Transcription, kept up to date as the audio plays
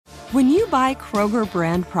When you buy Kroger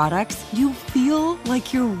brand products, you feel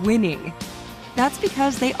like you're winning. That's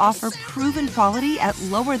because they offer proven quality at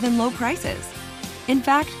lower than low prices. In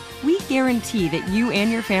fact, we guarantee that you and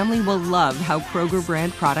your family will love how Kroger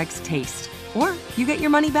brand products taste, or you get your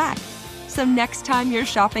money back. So next time you're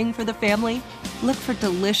shopping for the family, look for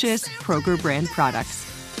delicious Kroger brand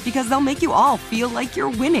products, because they'll make you all feel like you're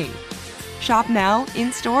winning. Shop now,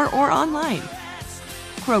 in-store, or online.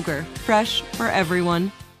 Kroger, fresh for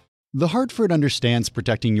everyone. The Hartford understands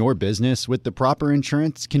protecting your business with the proper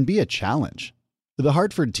insurance can be a challenge. The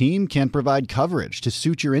Hartford team can provide coverage to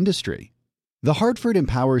suit your industry. The Hartford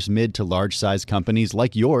empowers mid to large-size companies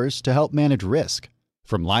like yours to help manage risk,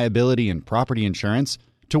 from liability and property insurance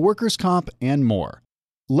to workers' comp and more.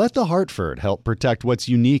 Let The Hartford help protect what's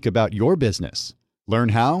unique about your business. Learn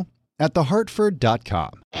how at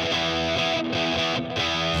thehartford.com.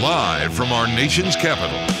 Live from our nation's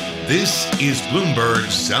capital, this is Bloomberg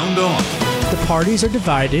Sound On. The parties are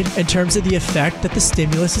divided in terms of the effect that the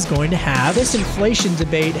stimulus is going to have. This inflation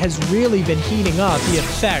debate has really been heating up the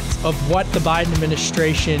effect of what the Biden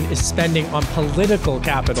administration is spending on political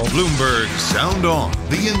capital. Bloomberg Sound On.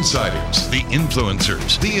 The insiders, the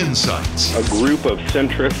influencers, the insights. A group of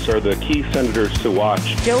centrists are the key senators to watch.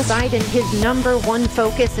 Joe Biden, his number one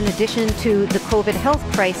focus in addition to the COVID health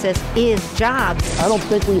crisis is jobs. I don't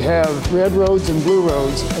think we have red roads and blue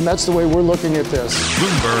roads, and that's the way we're looking at this.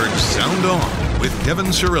 Bloomberg Sound On with Kevin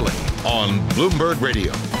Cirilli on Bloomberg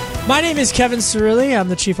Radio. My name is Kevin Cirilli. I'm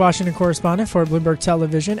the chief Washington correspondent for Bloomberg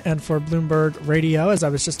Television and for Bloomberg Radio. As I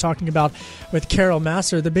was just talking about with Carol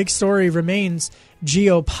Massar, the big story remains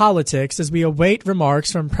geopolitics as we await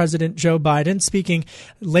remarks from President Joe Biden speaking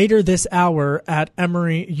later this hour at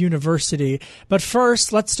Emory University. But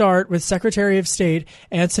first, let's start with Secretary of State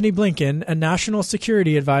Antony Blinken and National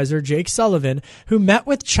Security Advisor Jake Sullivan, who met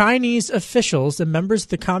with Chinese officials and members of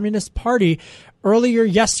the Communist Party earlier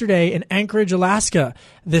yesterday in Anchorage, Alaska.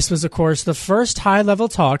 This was, of course, the first high-level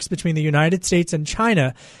talks between the United States and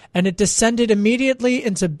China, and it descended immediately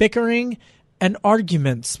into bickering and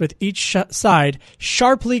arguments, with each side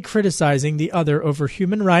sharply criticizing the other over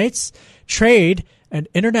human rights, trade, and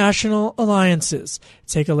international alliances.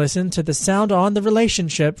 Take a listen to the sound on the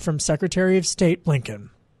relationship from Secretary of State Blinken.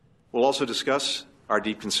 We'll also discuss our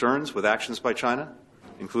deep concerns with actions by China,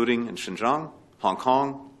 including in Xinjiang, Hong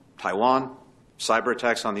Kong, Taiwan, cyber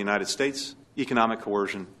attacks on the United States, economic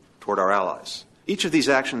coercion toward our allies. Each of these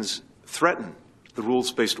actions threaten the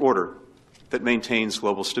rules-based order that maintains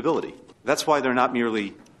global stability. That's why they're not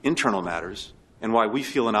merely internal matters and why we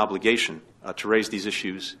feel an obligation to raise these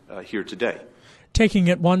issues here today. Taking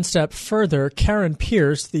it one step further, Karen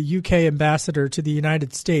Pierce, the UK ambassador to the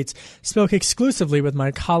United States, spoke exclusively with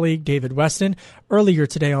my colleague David Weston earlier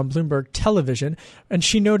today on Bloomberg Television, and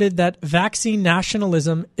she noted that vaccine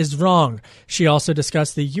nationalism is wrong. She also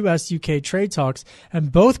discussed the U.S.-UK trade talks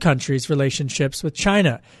and both countries' relationships with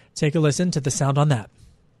China. Take a listen to the sound on that.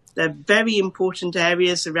 They're very important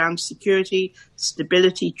areas around security,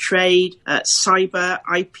 stability, trade, cyber,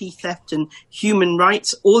 IP theft, and human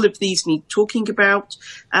rights. All of these need talking about,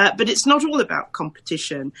 but it's not all about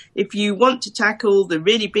competition. If you want to tackle the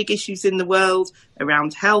really big issues in the world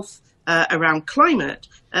around health, around climate,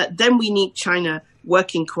 then we need China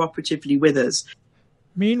working cooperatively with us.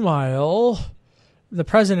 Meanwhile, the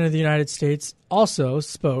President of the United States also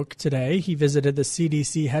spoke today. He visited the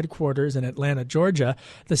CDC headquarters in Atlanta, Georgia.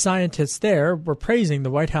 The scientists there were praising the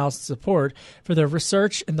White House support for their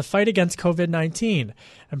research in the fight against COVID-19.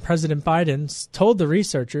 And President Biden told the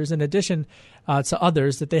researchers, in addition to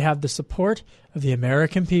others, that they have the support of the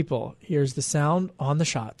American people. Here's the sound on the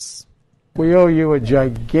shots. We owe you a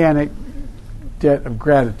gigantic debt of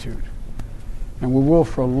gratitude, and we will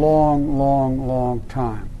for a long, long, long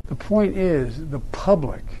time. The point is, the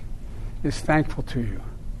public is thankful to you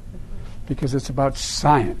because it's about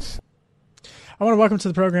science. I want to welcome to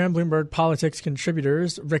the program Bloomberg Politics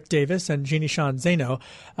contributors Rick Davis and Jeannie Sean Zaino.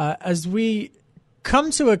 As we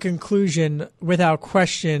come to a conclusion, without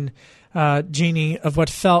question, Jeannie, of what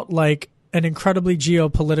felt like an incredibly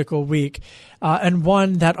geopolitical week, and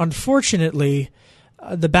one that unfortunately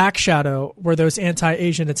the back shadow were those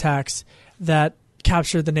anti-Asian attacks that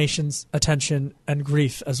captured the nation's attention and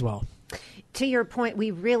grief as well. To your point,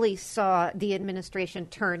 we really saw the administration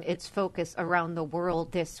turn its focus around the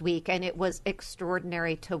world this week, and it was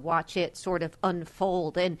extraordinary to watch it sort of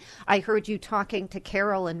unfold. And I heard you talking to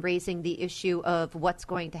Carol and raising the issue of what's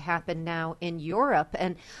going to happen now in Europe.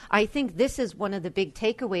 And I think this is one of the big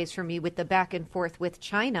takeaways for me with the back and forth with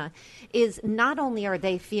China, is not only are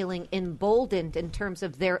they feeling emboldened in terms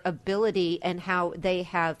of their ability and how they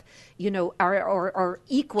have, are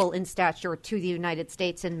equal in stature to the United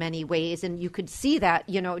States in many ways, and you could see that,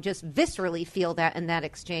 just viscerally feel that in that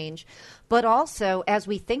exchange. But also, as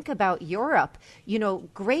we think about Europe,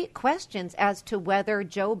 great questions as to whether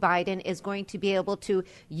Joe Biden is going to be able to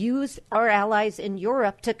use our allies in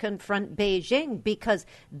Europe to confront Beijing, because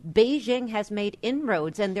Beijing has made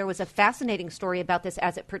inroads. And there was a fascinating story about this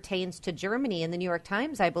as it pertains to Germany in the New York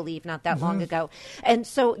Times, I believe, not that long ago. And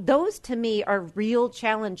so those, to me, are real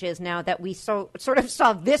challenges now that we sort of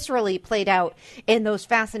saw viscerally played out in those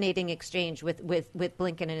fascinating exchange with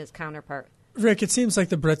Blinken and his counterpart. Rick, it seems like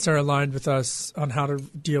the Brits are aligned with us on how to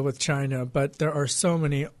deal with China, but there are so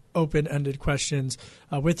many open-ended questions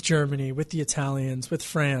with Germany, with the Italians, with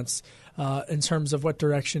France, in terms of what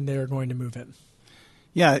direction they are going to move in.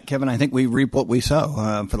 Yeah, Kevin, I think we reap what we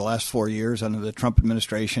sow. For the last 4 years under the Trump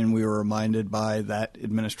administration, we were reminded by that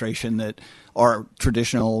administration that our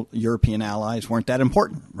traditional European allies weren't that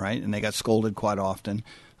important, right? And they got scolded quite often.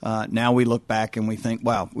 Now we look back and we think,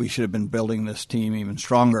 wow, we should have been building this team even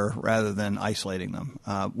stronger rather than isolating them.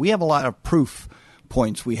 We have a lot of proof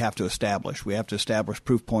points we have to establish. We have to establish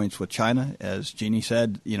proof points with China. As Jeannie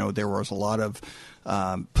said, there was a lot of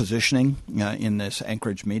positioning in this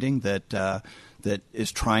Anchorage meeting that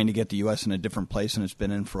is trying to get the U.S. in a different place than it's been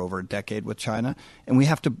in for over a decade with China. And we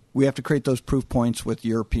have to create those proof points with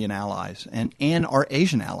European allies and our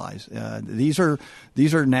Asian allies. These are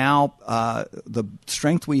now the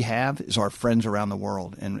strength we have is our friends around the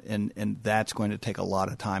world, and that's going to take a lot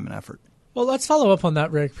of time and effort. Well, let's follow up on that,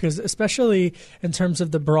 Rick, because especially in terms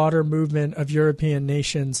of the broader movement of European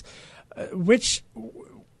nations,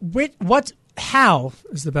 how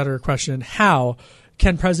is the better question? How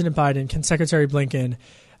can President Biden, can Secretary Blinken,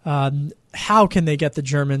 how can they get the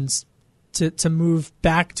Germans to move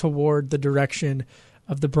back toward the direction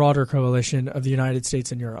of the broader coalition of the United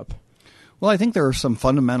States and Europe? Well, I think there are some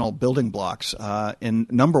fundamental building blocks,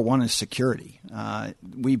 and number one is security.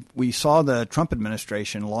 We saw the Trump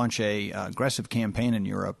administration launch a aggressive campaign in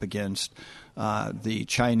Europe against the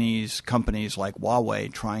Chinese companies like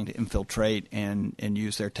Huawei trying to infiltrate and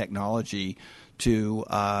use their technology to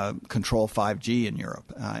control 5G in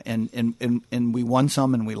Europe. And we won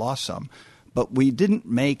some and we lost some. But we didn't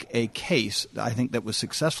make a case, I think, that was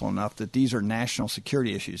successful enough that these are national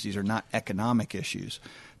security issues. These are not economic issues.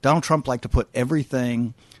 Donald Trump liked to put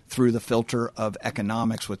everything through the filter of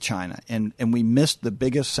economics with China. And we missed the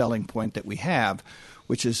biggest selling point that we have,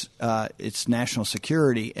 which is it's national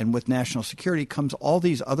security. And with national security comes all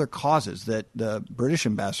these other causes that the British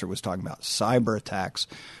ambassador was talking about, cyber attacks.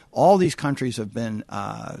 All these countries have been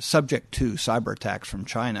subject to cyber attacks from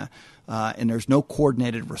China, and there's no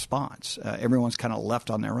coordinated response. Everyone's kind of left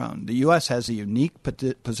on their own. The U.S. has a unique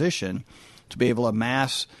position to be able to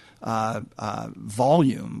amass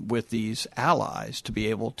volume with these allies to be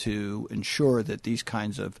able to ensure that these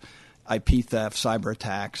kinds of IP theft, cyber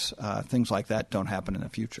attacks, things like that don't happen in the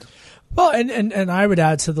future. Well, and I would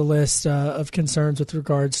add to the list of concerns with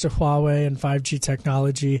regards to Huawei and 5G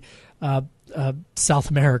technology, South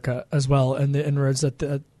America as well, and the inroads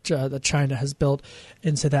that China has built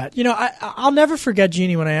into that. I'll never forget,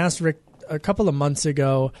 Jeannie, when I asked Rick a couple of months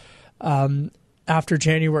ago after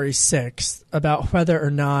January 6th about whether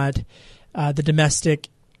or not the domestic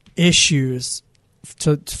issues,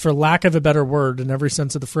 for lack of a better word in every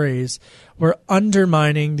sense of the phrase, were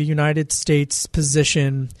undermining the United States'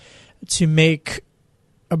 position to make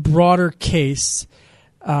a broader case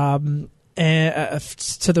to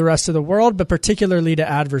the rest of the world, but particularly to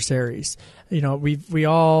adversaries. We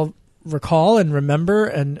all recall and remember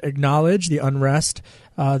and acknowledge the unrest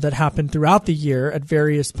that happened throughout the year at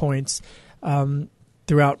various points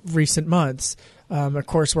throughout recent months. Of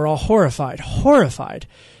course, we're all horrified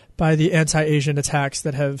by the anti-Asian attacks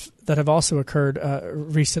that have also occurred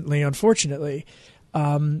recently, unfortunately.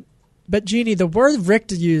 But Jeannie, the word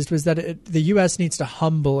Rick used was that the U.S. needs to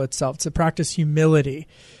humble itself, to practice humility,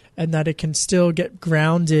 and that it can still get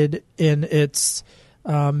grounded in its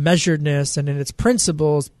measuredness and in its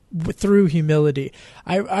principles through humility.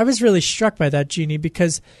 I was really struck by that, Jeannie,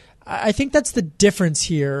 because I think that's the difference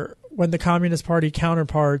here when the Communist Party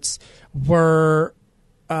counterparts were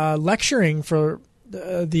lecturing for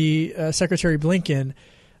the Secretary Blinken.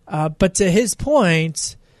 But to his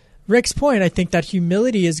point, Rick's point, I think that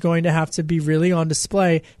humility is going to have to be really on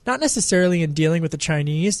display, not necessarily in dealing with the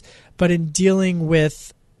Chinese, but in dealing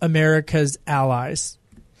with America's allies,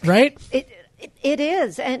 right? It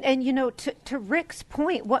is. And you know, to Rick's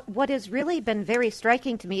point, what has really been very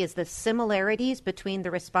striking to me is the similarities between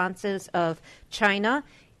the responses of China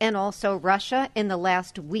and also Russia in the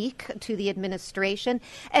last week to the administration.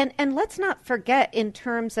 And let's not forget, in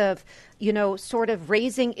terms of, you know, sort of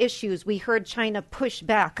raising issues, we heard China push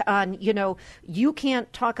back on, you know, you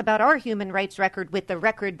can't talk about our human rights record with the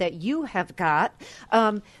record that you have got.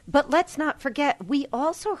 But let's not forget, we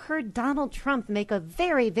also heard Donald Trump make a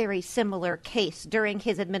very, very similar case during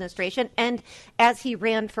his administration and as he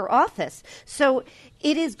ran for office. So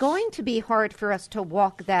it is going to be hard for us to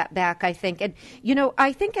walk that back, I think. And, you know,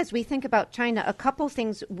 I think as we think about China, a couple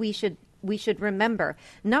things we should remember.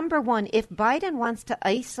 Number one, if Biden wants to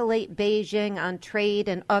isolate Beijing on trade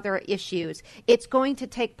and other issues, it's going to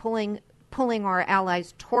take pulling our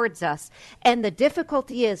allies towards us. And the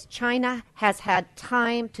difficulty is China has had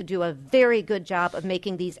time to do a very good job of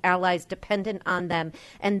making these allies dependent on them.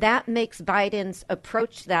 And that makes Biden's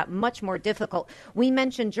approach to that much more difficult. We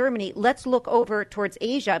mentioned Germany. Let's look over towards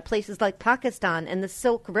Asia, places like Pakistan and the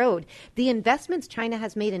Silk Road. The investments China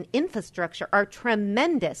has made in infrastructure are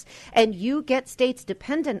tremendous. And you get states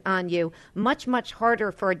dependent on you, much, much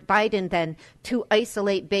harder for Biden then to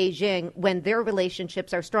isolate Beijing when their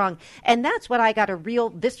relationships are strong. And that's what I got a real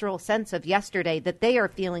visceral sense of yesterday, that they are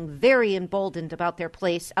feeling very emboldened about their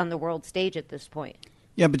place on the world stage at this point.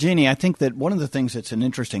 Yeah, but Jeannie, I think that one of the things that's an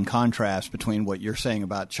interesting contrast between what you're saying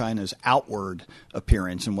about China's outward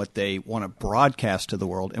appearance and what they want to broadcast to the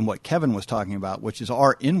world and what Kevin was talking about, which is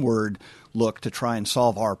our inward look to try and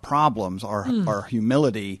solve our problems, our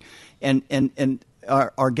humility. And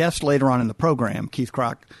our guest later on in the program, Keith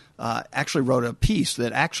Kroc, actually wrote a piece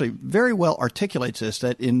that actually very well articulates this,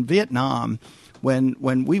 that in Vietnam, when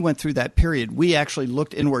we went through that period, we actually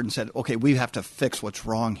looked inward and said, okay, we have to fix what's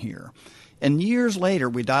wrong here. And years later,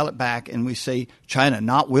 we dial it back and we say China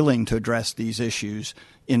not willing to address these issues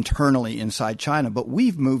internally inside China. But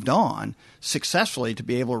we've moved on successfully to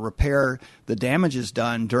be able to repair the damages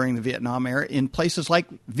done during the Vietnam era in places like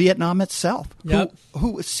Vietnam itself,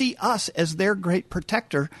 who see us as their great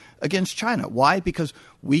protector against China. Why? Because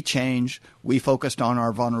we changed, we focused on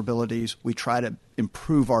our vulnerabilities, we try to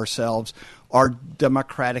improve ourselves. Our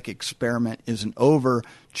democratic experiment isn't over.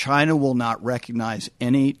 China will not recognize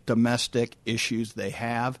any domestic issues they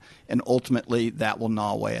have, and ultimately that will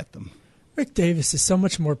gnaw away at them. Rick Davis is so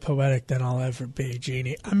much more poetic than I'll ever be,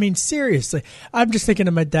 Jeannie. I mean, seriously. I'm just thinking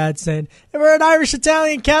of my dad saying, hey, we're an Irish,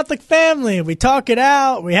 Italian, Catholic family. We talk it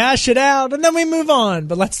out, we hash it out, and then we move on.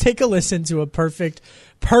 But let's take a listen to a perfect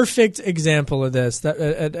example of this,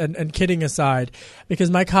 and kidding aside, because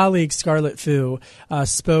my colleague Scarlett Fu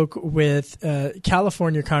spoke with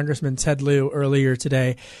California Congressman Ted Lieu earlier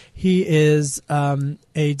today. He is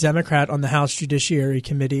a Democrat on the House Judiciary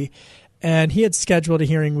Committee, and he had scheduled a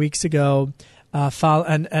hearing weeks ago,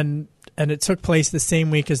 and it took place the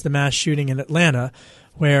same week as the mass shooting in Atlanta,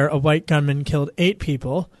 where a white gunman killed 8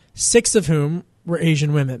 people, 6 of whom were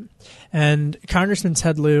Asian women. And Congressman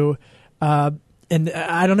Ted Lieu, and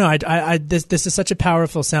I don't know, this is such a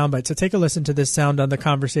powerful soundbite. So take a listen to this sound on the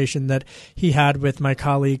conversation that he had with my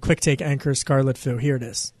colleague, Quick Take anchor Scarlett Fu. Here it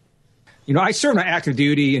is. You know, I serve my active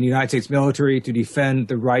duty in the United States military to defend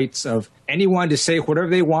the rights of anyone to say whatever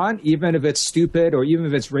they want, even if it's stupid or even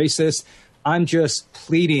if it's racist. I'm just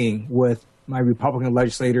pleading with my Republican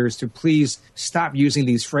legislators to please stop using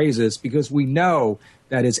these phrases, because we know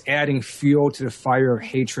that is adding fuel to the fire of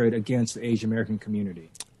hatred against the Asian American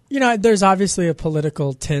community. You know, there's obviously a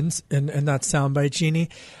political tint in that soundbite, Jeannie,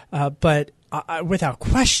 but without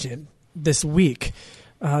question, this week,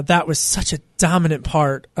 that was such a dominant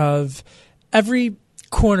part of every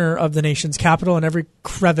corner of the nation's capital and every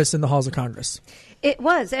crevice in the halls of Congress. It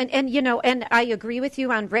was. And you know, and I agree with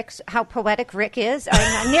you on how poetic Rick is.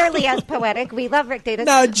 I'm not nearly as poetic. We love Rick Davis.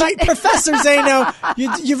 No, Professor Zaino,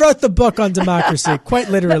 you wrote the book on democracy, quite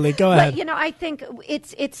literally. Go ahead. But, you know, I think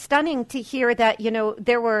it's stunning to hear that, you know,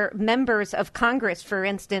 there were members of Congress, for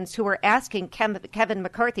instance, who were asking Kevin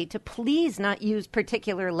McCarthy to please not use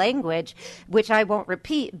particular language, which I won't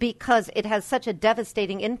repeat, because it has such a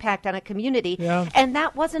devastating impact on a community. Yeah. And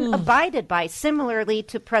that wasn't abided by, similarly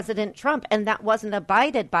to President Trump, and that wasn't even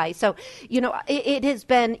abided by. So, it has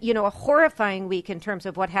been, a horrifying week in terms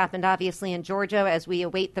of what happened, obviously, in Georgia as we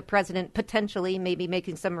await the president potentially maybe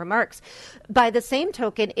making some remarks. By the same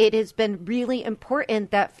token, it has been really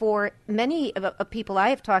important that for many of people I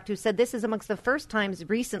have talked to said this is amongst the first times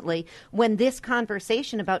recently when this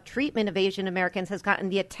conversation about treatment of Asian Americans has gotten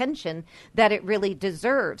the attention that it really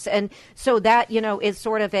deserves. And so that, is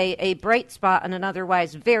sort of a bright spot on an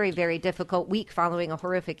otherwise very, very difficult week following a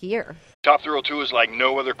horrific year. Top Thrill 2 is like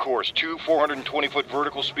no other course. 2 420-foot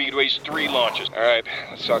vertical speedways, 3 launches. All right,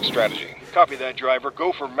 let's talk strategy. Copy that, driver.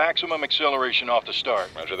 Go for maximum acceleration off the start.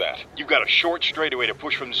 Roger that. You've got a short straightaway to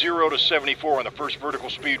push from 0 to 74 on the first vertical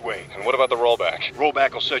speedway. And what about the rollback?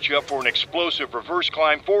 Rollback will set you up for an explosive reverse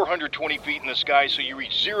climb 420 feet in the sky so you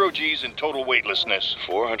reach 0 Gs in total weightlessness.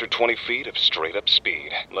 420 feet of straight-up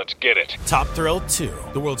speed. Let's get it. Top Thrill 2,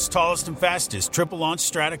 the world's tallest and fastest triple-launch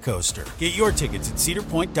stratocoaster. Get your tickets at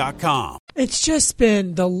cedarpoint.com. It's just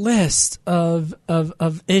been the list of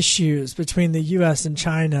issues between the U.S. and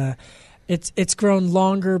China. It's grown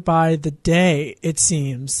longer by the day, it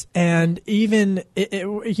seems. And even,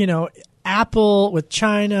 Apple with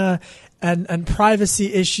China and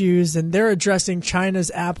privacy issues, and they're addressing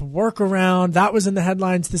China's app workaround. That was in the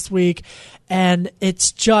headlines this week. And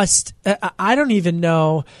it's just, I don't even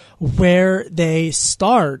know where they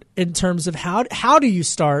start in terms of how do you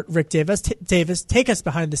start, Rick Davis, take us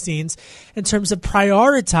behind the scenes in terms of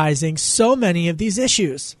prioritizing so many of these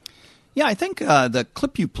issues. Yeah, I think the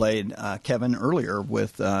clip you played, Kevin, earlier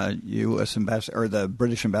with U.S. ambassador or the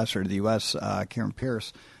British ambassador to the U.S., Karen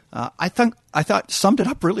Pierce, I thought summed it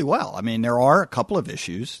up really well. I mean, there are a couple of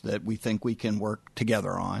issues that we think we can work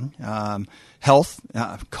together on. Health,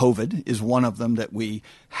 COVID is one of them that we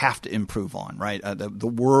have to improve on, right? The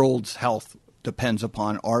world's health depends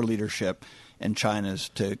upon our leadership and China's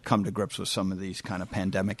to come to grips with some of these kind of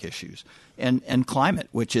pandemic issues. And climate,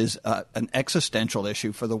 which is an existential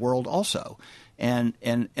issue for the world also. And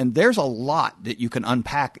there's a lot that you can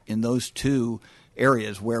unpack in those two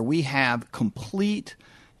areas where we have complete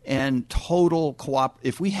and total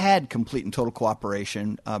if we had complete and total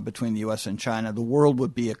cooperation between the U.S. and China, the world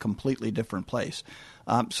would be a completely different place.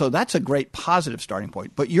 So that's a great positive starting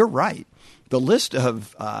point. But you're right. The list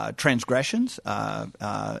of transgressions,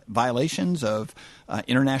 violations of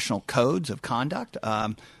international codes of conduct,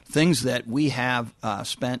 things that we have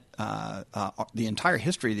spent the entire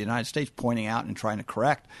history of the United States pointing out and trying to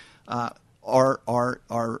correct,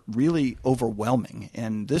 are really overwhelming.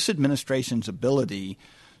 And this administration's ability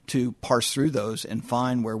to parse through those and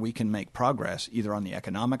find where we can make progress, either on the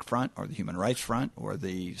economic front or the human rights front or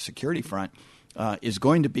the security front, is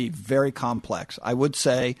going to be very complex. I would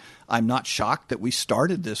say I'm not shocked that we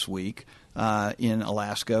started this week in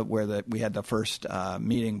Alaska, where we had the first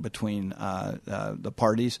meeting between the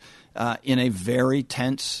parties in a very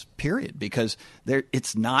tense period, because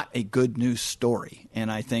it's not a good news story.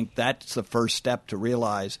 And I think that's the first step to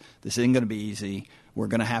realize this isn't going to be easy. We're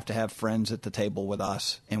going to have friends at the table with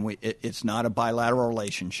us, and it's not a bilateral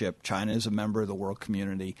relationship. China is a member of the world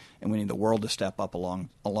community, and we need the world to step up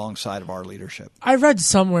alongside of our leadership. I read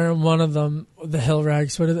somewhere in one of them, the Hill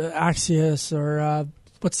Rags, what are the Axios, or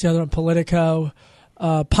what's the other one, Politico,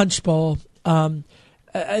 Punchbowl.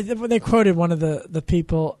 They quoted one of the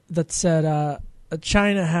people that said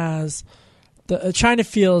China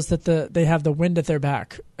feels that they have the wind at their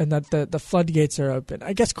back and that the floodgates are open.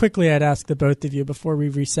 I guess quickly I'd ask the both of you before we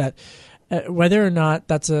reset whether or not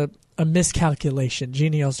that's a miscalculation.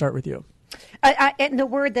 Jeannie, I'll start with you. And the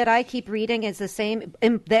word that I keep reading is the same,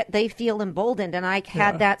 that they feel emboldened, and I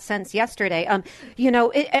had that sense yesterday.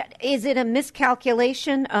 Is it a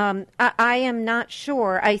miscalculation? I am not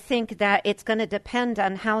sure. I think that it's going to depend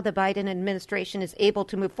on how the Biden administration is able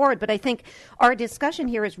to move forward. But I think our discussion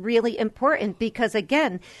here is really important because,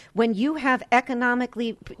 again, when you have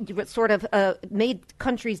economically sort of made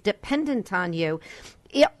countries dependent on you,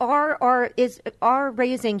 are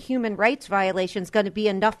raising human rights violations going to be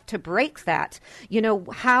enough to break that?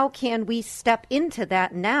 How can we step into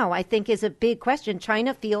that now, I think, is a big question.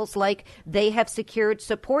 China feels like they have secured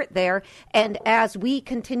support there. And as we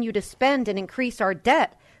continue to spend and increase our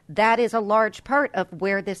debt, that is a large part of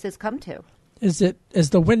where this has come to. Is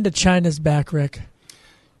the wind at China's back, Rick?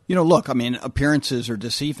 Look, I mean, appearances are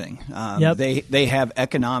deceiving. Yep. They have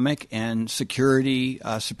economic and security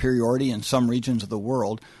superiority in some regions of the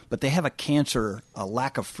world, but they have a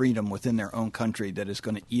lack of freedom within their own country that is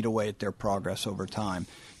going to eat away at their progress over time.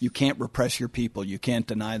 You can't repress your people. You can't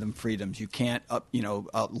deny them freedoms. You can't,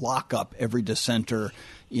 lock up every dissenter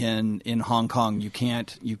in Hong Kong. You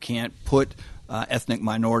can't put ethnic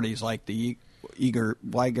minorities like the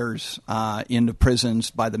Uyghurs into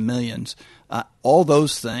prisons by the millions. All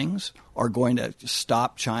those things are going to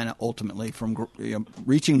stop China ultimately from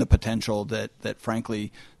reaching the potential that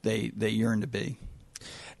frankly they yearn to be.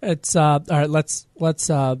 It's all right.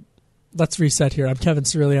 Let's reset here. I'm Kevin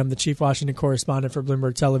Cirilli. I'm the chief Washington correspondent for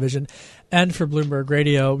Bloomberg Television and for Bloomberg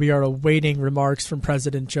Radio. We are awaiting remarks from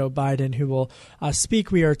President Joe Biden, who will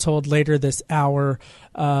speak, we are told, later this hour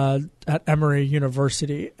at Emory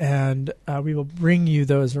University. And we will bring you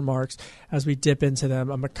those remarks as we dip into them.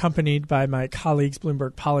 I'm accompanied by my colleagues,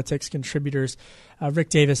 Bloomberg Politics contributors, Rick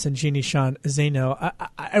Davis and Jeannie Sheehan Zaino.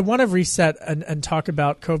 I want to reset and talk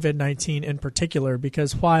about COVID-19 in particular,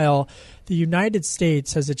 because while the United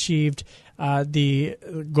States has achieved the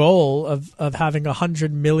goal of having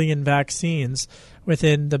 100 million vaccines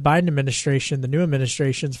within the Biden administration, the new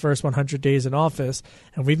administration's first 100 days in office,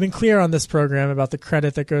 and we've been clear on this program about the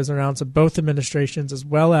credit that goes around to both administrations as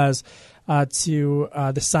well as to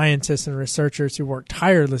the scientists and researchers who work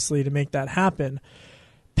tirelessly to make that happen.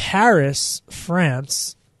 Paris,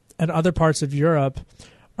 France, and other parts of Europe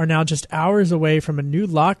are now just hours away from a new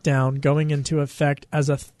lockdown going into effect as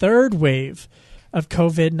a third wave of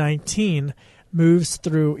COVID-19 moves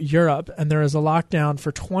through Europe. And there is a lockdown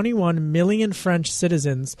for 21 million French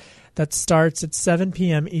citizens that starts at 7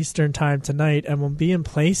 p.m. Eastern time tonight and will be in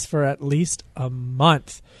place for at least a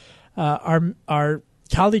month. Our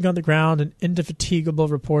colleague on the ground, an indefatigable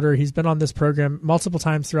reporter, he's been on this program multiple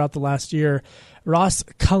times throughout the last year, Ross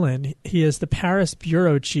Cullen. He is the Paris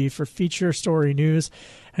bureau chief for Feature Story News,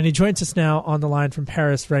 and he joins us now on the line from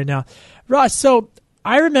Paris right now. Ross, so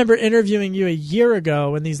I remember interviewing you a year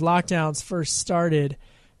ago when these lockdowns first started,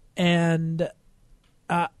 and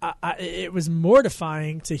it was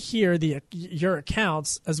mortifying to hear your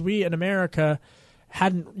accounts, as we in America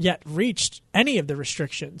hadn't yet reached any of the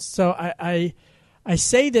restrictions. So I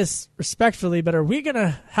say this respectfully, but are we going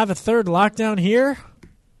to have a third lockdown here?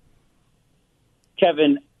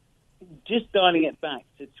 Kevin, just dialing it back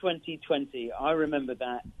to 2020, I remember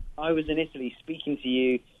that I was in Italy speaking to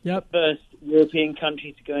you, the first European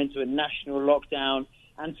country to go into a national lockdown,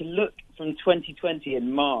 and to look from 2020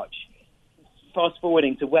 in March, fast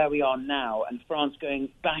forwarding to where we are now, and France going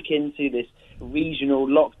back into this regional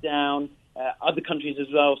lockdown, other countries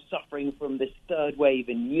as well suffering from this third wave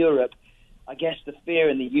in Europe. I guess the fear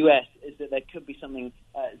in the U.S. is that there could be something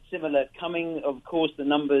similar coming. Of course, the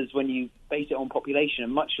numbers, when you base it on population, are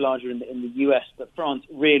much larger in the U.S., but France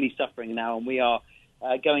really suffering now, and we are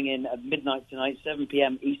going in at midnight tonight, 7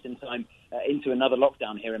 p.m. Eastern time, into another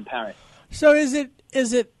lockdown here in Paris. So is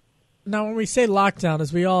it now, when we say lockdown,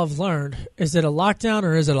 as we all have learned, is it a lockdown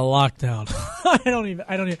or is it a lockdown? I don't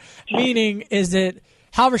even. Meaning, is it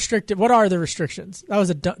how restricted? What are the restrictions? That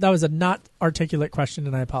was a not articulate question,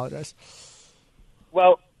 and I apologize.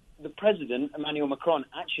 Well, the president, Emmanuel Macron,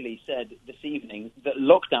 actually said this evening that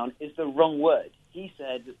lockdown is the wrong word. He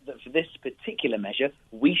said that for this particular measure,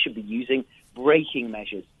 we should be using braking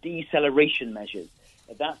measures, deceleration measures.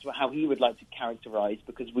 That's how he would like to characterize,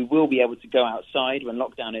 because we will be able to go outside when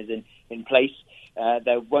lockdown is in place.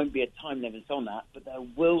 There won't be a time limit on that, but there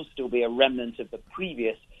will still be a remnant of the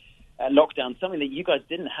previous lockdown, something that you guys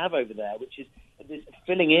didn't have over there, which is this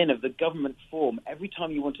filling in of the government form every time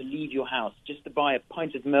you want to leave your house, just to buy a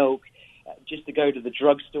pint of milk, just to go to the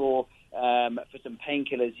drugstore for some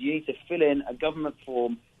painkillers. You need to fill in a government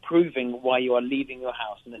form proving why you are leaving your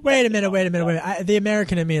house. And wait a minute. The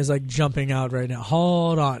American in me is like jumping out right now.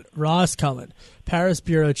 Hold on. Ross Cullen, Paris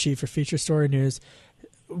bureau chief for Feature Story News.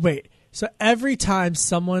 Wait, so every time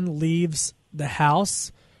someone leaves the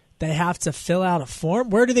house, they have to fill out a form?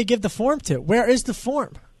 Where do they give the form to? Where is the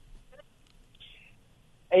form?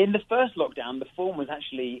 In the first lockdown, the form was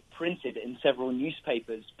actually printed in several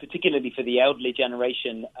newspapers, particularly for the elderly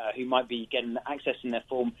generation who might be getting access in their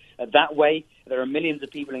form that way. There are millions of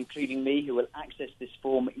people, including me, who will access this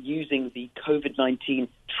form using the COVID-19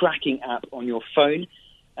 tracking app on your phone.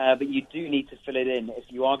 But you do need to fill it in if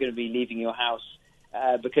you are going to be leaving your house,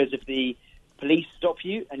 because if the police stop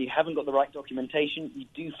you and you haven't got the right documentation, you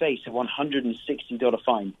do face a $160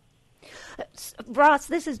 fine. Ross,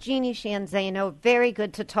 this is Jeannie Sheehan Zaino. Very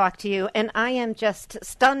good to talk to you. And I am just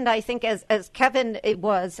stunned, I think, as Kevin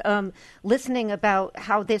was, listening about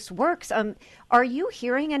how this works. Are you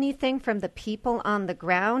hearing anything from the people on the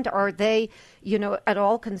ground? Are they, at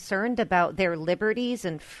all concerned about their liberties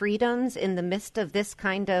and freedoms in the midst of this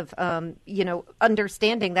kind of,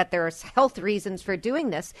 understanding that there are health reasons for doing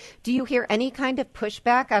this? Do you hear any kind of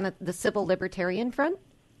pushback on the civil libertarian front?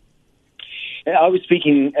 I was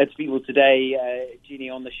speaking to people today,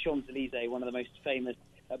 Jeannie, on the Champs-Élysées, one of the most famous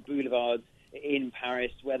boulevards in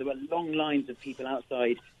Paris, where there were long lines of people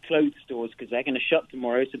outside clothes stores because they're going to shut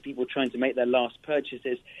tomorrow, so people trying to make their last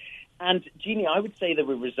purchases. And, Jeannie, I would say they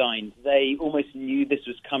were resigned. They almost knew this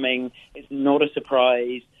was coming. It's not a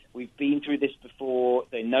surprise. We've been through this before.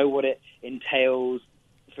 They know what it entails.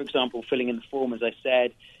 For example, filling in the form, as I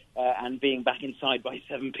said, and being back inside by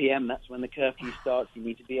 7 p.m. That's when the curfew starts. You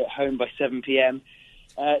need to be at home by 7 p.m.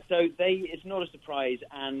 It's not a surprise.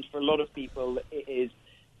 And for a lot of people, it is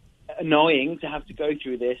annoying to have to go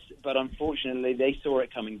through this. But unfortunately, they saw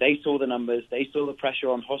it coming. They saw the numbers. They saw the pressure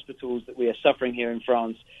on hospitals that we are suffering here in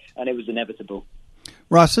France. And it was inevitable.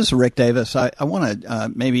 Ross, this is Rick Davis. I want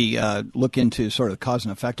to maybe look into sort of cause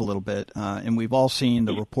and effect a little bit. And we've all seen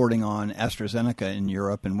the reporting on AstraZeneca in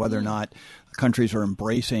Europe and whether or not countries are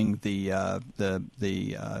embracing the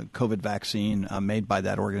COVID vaccine made by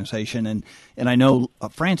that organization. And I know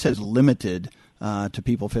France has limited to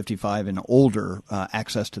people 55 and older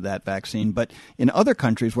access to that vaccine. But in other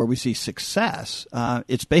countries where we see success,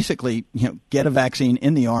 it's basically, get a vaccine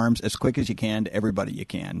in the arms as quick as you can to everybody you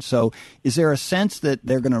can. So is there a sense that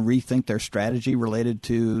they're going to rethink their strategy related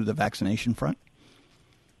to the vaccination front?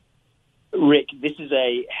 Rick, this is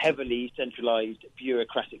a heavily centralized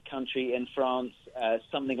bureaucratic country in France.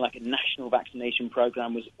 Something like a national vaccination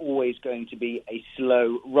program was always going to be a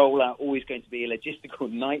slow rollout, always going to be a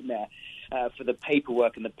logistical nightmare for the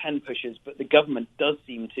paperwork and the pen pushers. But the government does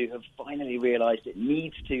seem to have finally realized it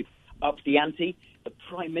needs to up the ante. The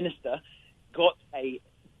Prime Minister got a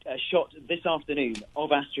shot this afternoon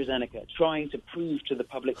of AstraZeneca, trying to prove to the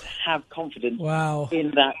public to have confidence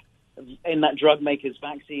in that drug maker's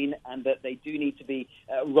vaccine, and that they do need to be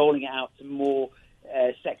rolling it out to more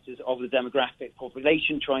sectors of the demographic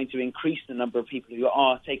population, trying to increase the number of people who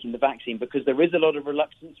are taking the vaccine, because there is a lot of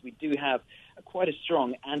reluctance. We do have quite a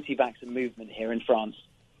strong anti-vaccine movement here in France.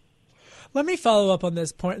 Let me follow up on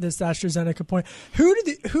this AstraZeneca point. Who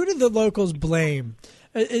do the locals blame?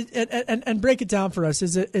 And break it down for us.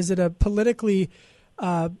 Is it a politically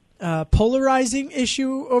polarizing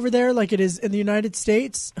issue over there like it is in the United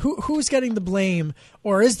States? Who's getting the blame,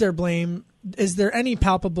 or is there blame? Is there any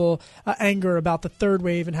palpable anger about the third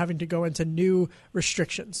wave and having to go into new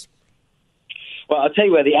restrictions? Well, I'll tell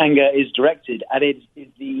you where the anger is directed, and it is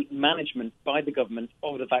the management by the government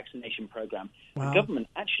of the vaccination program. Wow. The government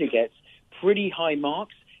actually gets pretty high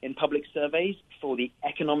marks in public surveys for the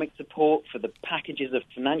economic support, for the packages of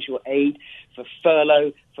financial aid, for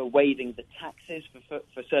furlough, for waiving the taxes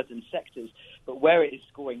for certain sectors. But where it is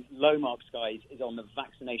scoring low marks, guys, is on the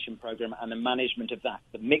vaccination program and the management of that,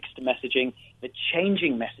 the mixed messaging, the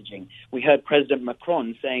changing messaging. We heard President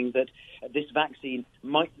Macron saying that this vaccine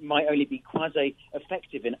might only be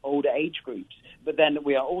quasi-effective in older age groups. But then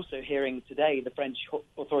we are also hearing today the French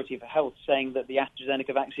Authority for Health saying that the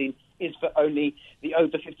AstraZeneca vaccine is for only the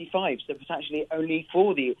over 55, so potentially only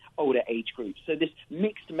for the older age groups. So this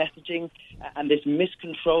mixed messaging and this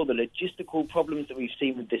miscontrol, the logistical problems that we've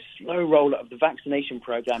seen with this slow rollout of the vaccination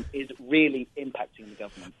program is really impacting the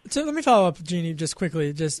government. So let me follow up, Jeannie, just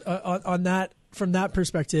quickly, just on that, from that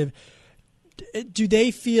perspective. Do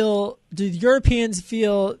Europeans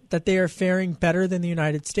feel that they are faring better than the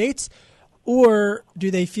United States, or do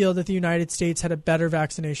they feel that the United States had a better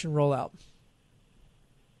vaccination rollout?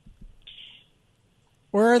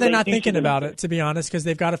 Or are they not thinking about it, to be honest, because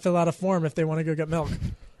they've got to fill out a form if they want to go get milk?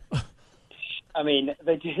 I mean,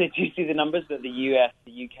 they do see the numbers that the US,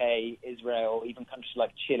 the UK, Israel, even countries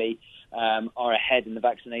like Chile are ahead in the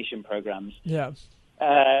vaccination programs. Yeah.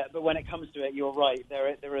 But when it comes to it, you're right.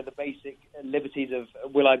 There are the basic liberties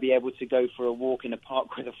of, will I be able to go for a walk in a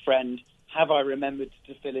park with a friend? Have I remembered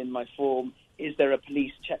to fill in my form? Is there a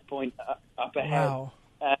police checkpoint up ahead? Wow.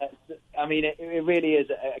 I mean, it really is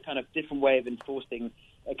a kind of different way of enforcing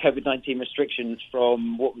COVID-19 restrictions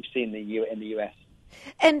from what we've seen in the US.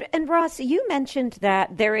 And Ross, you mentioned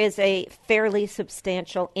that there is a fairly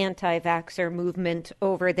substantial anti-vaxxer movement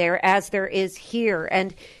over there, as there is here.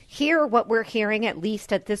 And here, what we're hearing, at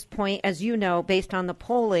least at this point, as you know, based on the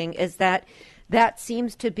polling, is that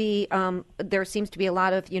seems to be there seems to be a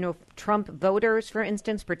lot of Trump voters, for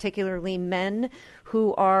instance, particularly men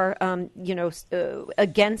who are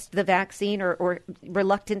against the vaccine or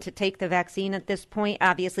reluctant to take the vaccine at this point.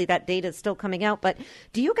 Obviously, that data is still coming out, but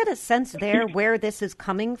do you get a sense there where this is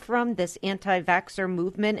coming from, this anti-vaxxer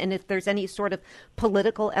movement, and if there's any sort of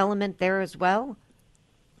political element there as well?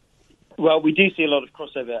 Well, we do see a lot of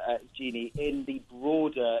crossover, Jeannie, in the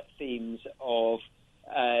broader themes of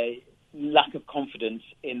lack of confidence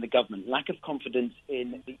in the government, lack of confidence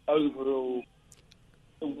in the overall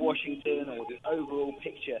Washington or the overall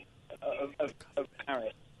picture of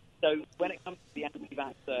Paris. So when it comes to the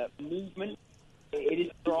anti-vaxxer movement, it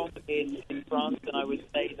is strong in France, and I would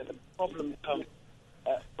say that the problem comes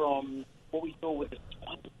from what we saw with the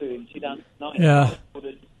swine flu in 2009. Yeah.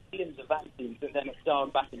 Ordered millions of vaccines that then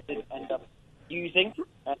starved back and didn't end up using.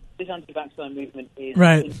 This anti-vaccine movement is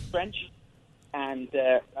entrenched, and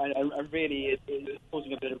really is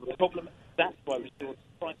causing a bit of a problem. That's why we saw the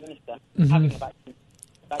Prime Minister having a vaccine.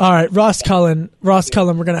 All right, Ross Cullen,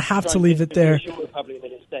 we're going to have to leave it there.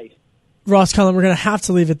 Ross Cullen, we're going to have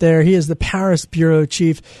to leave it there. He is the Paris bureau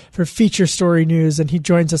chief for Feature Story News, and he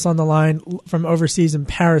joins us on the line from overseas in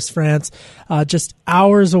Paris, France, just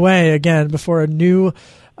hours away, again, before a new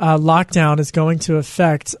lockdown is going to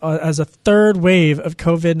affect as a third wave of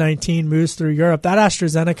COVID-19 moves through Europe. That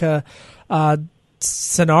AstraZeneca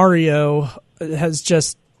scenario has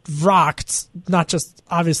just rocked not just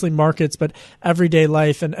obviously markets but everyday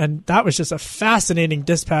life, and that was just a fascinating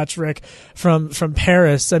dispatch, Rick, from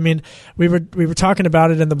Paris. I mean, we were talking about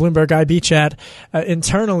it in the Bloomberg IB chat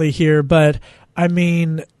internally here, but I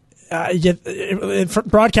mean,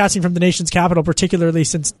 broadcasting from the nation's capital, particularly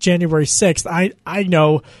since January 6th, I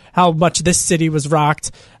know how much this city was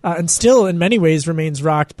rocked and still in many ways remains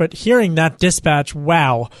rocked, but hearing that dispatch,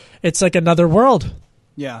 wow, it's like another world.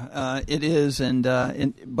 Yeah, it is,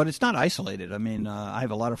 but it's not isolated. I mean, I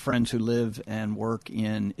have a lot of friends who live and work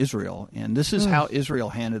in Israel, and this is how Israel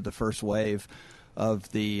handled the first wave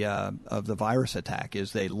of the virus attack.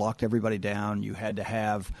 Is they locked everybody down. You had to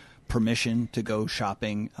have permission to go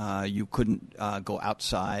shopping. You couldn't go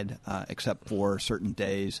outside except for certain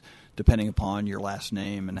days, depending upon your last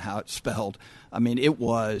name and how it's spelled. I mean, it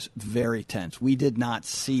was very tense. We did not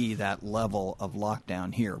see that level of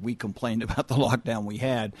lockdown here. We complained about the lockdown we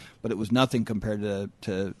had, but it was nothing compared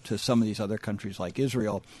to some of these other countries like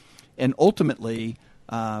Israel. And ultimately,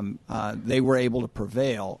 they were able to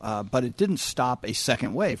prevail, but it didn't stop a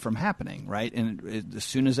second wave from happening, right? And as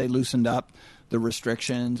soon as they loosened up the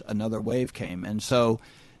restrictions, another wave came. And so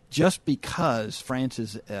just because France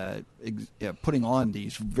is putting on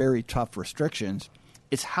these very tough restrictions,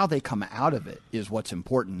 it's how they come out of it is what's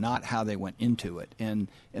important, not how they went into it. And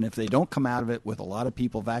if they don't come out of it with a lot of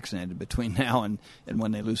people vaccinated between now and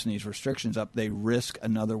when they loosen these restrictions up, they risk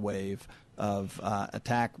another wave of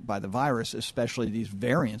attack by the virus, especially these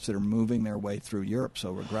variants that are moving their way through Europe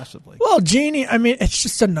so aggressively. Well, Jeannie, I mean, it's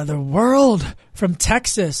just another world from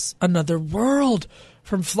Texas, another world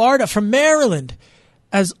from Florida, from Maryland,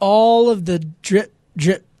 as all of the drip,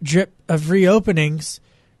 drip, drip of reopenings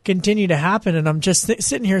continue to happen. And I'm just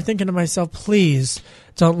sitting here thinking to myself, please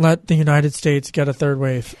don't let the United States get a third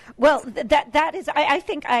wave. Well, that is, I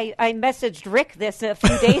think I messaged Rick this a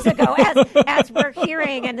few days ago as we're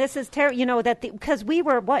hearing, and this is terrible, you know, that because we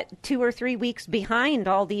were, 2 or 3 weeks behind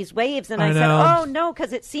all these waves, and I said, oh, no,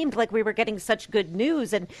 because it seemed like we were getting such good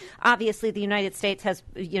news, and obviously the United States has,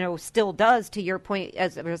 still does, to your point,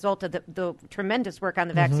 as a result of the tremendous work on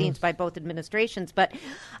the vaccines by both administrations, but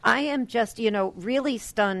I am just, really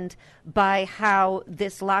stunned by how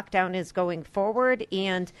this lockdown is going forward,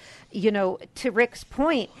 and, to Rick's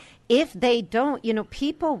point, if they don't,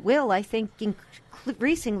 people will, I think,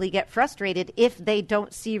 increasingly get frustrated if they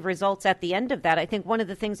don't see results at the end of that. I think one of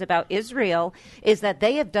the things about Israel is that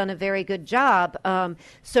they have done a very good job.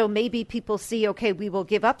 So maybe people see, okay, we will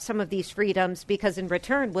give up some of these freedoms because in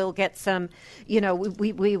return we'll get some,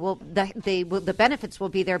 the benefits will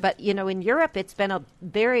be there. But, in Europe, it's been a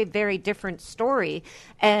very, very different story.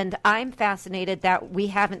 And I'm fascinated that we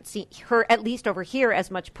haven't seen at least over here, as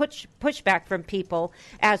much pushback from people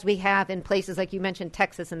as we have in places like you mentioned,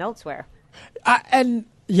 Texas and elsewhere. And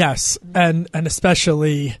yes, and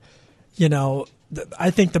especially,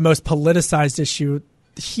 I think the most politicized issue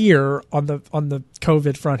here on the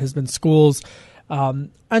COVID front has been schools,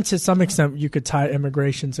 and to some extent you could tie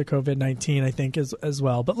immigration to COVID-19, I think, as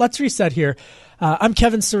well. But let's reset here. I'm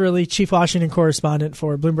Kevin Cirilli, Chief Washington Correspondent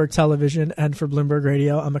for Bloomberg Television and for Bloomberg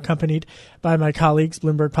Radio. I'm accompanied by my colleagues,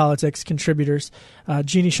 Bloomberg Politics contributors,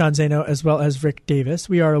 Jeannie Shanzano, as well as Rick Davis.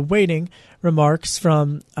 We are awaiting remarks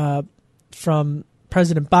from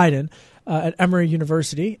President Biden at Emory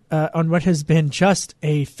University on what has been just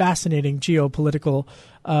a fascinating geopolitical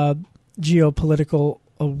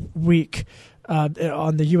week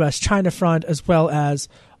on the U.S.-China front as well as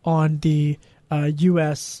on the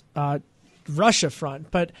U.S.-Russia front.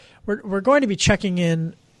 But we're going to be checking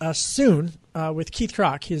in soon with Keith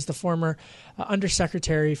Krach. He is the former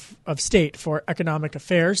Undersecretary of State for Economic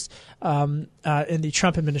Affairs in the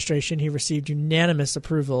Trump administration. He received unanimous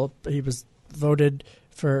approval. He was voted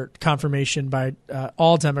for confirmation by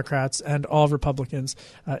all Democrats and all Republicans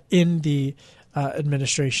in the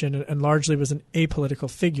administration, and largely was an apolitical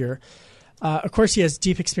figure. Of course, he has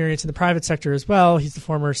deep experience in the private sector as well. He's the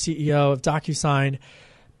former CEO of DocuSign.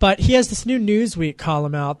 But he has this new Newsweek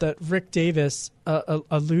column out that Rick Davis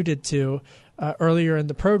alluded to earlier in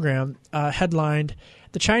the program, headlined,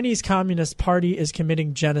 "The Chinese Communist Party is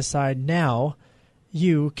committing genocide now.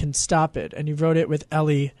 You can stop it." And he wrote it with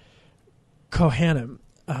Ellie Kohanim.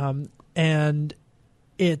 And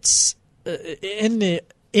it's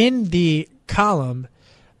in the column,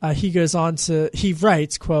 he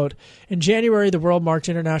writes, quote, "In January, the world marked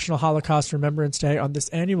International Holocaust Remembrance Day. On this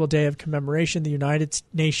annual day of commemoration, the United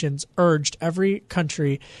Nations urged every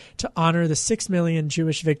country to honor the 6 million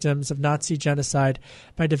Jewish victims of Nazi genocide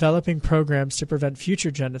by developing programs to prevent future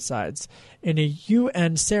genocides. In a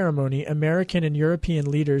UN ceremony, American and European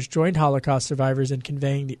leaders joined Holocaust survivors in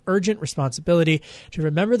conveying the urgent responsibility to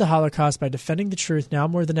remember the Holocaust by defending the truth now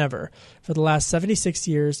more than ever. For the last 76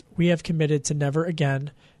 years, we have committed to never again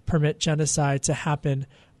permit genocide to happen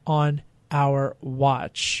on our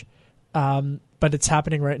watch." But it's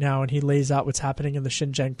happening right now, and he lays out what's happening in the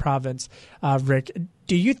Xinjiang province. Rick,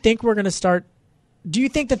 do you think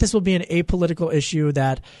that this will be an apolitical issue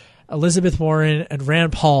that Elizabeth Warren and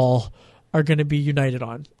Rand Paul are going to be united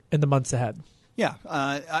on in the months ahead? Yeah,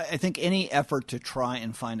 I think any effort to try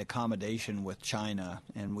and find accommodation with China,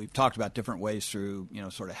 and we've talked about different ways through,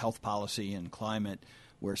 sort of health policy and climate,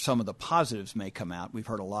 where some of the positives may come out. We've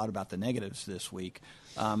heard a lot about the negatives this week.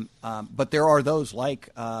 But there are those like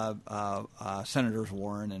Senators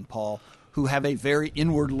Warren and Paul who have a very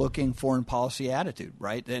inward-looking foreign policy attitude,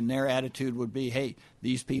 right? And their attitude would be, hey,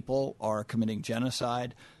 these people are committing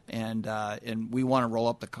genocide, and we want to roll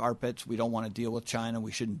up the carpets. We don't want to deal with China.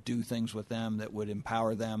 We shouldn't do things with them that would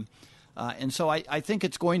empower them. And so I think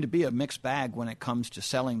it's going to be a mixed bag when it comes to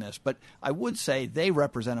selling this. But I would say they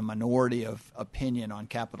represent a minority of opinion on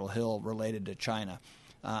Capitol Hill related to China.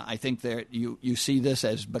 I think that you see this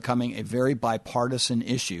as becoming a very bipartisan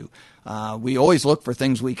issue. We always look for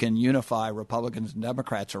things we can unify Republicans and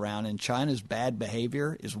Democrats around, and China's bad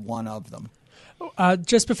behavior is one of them.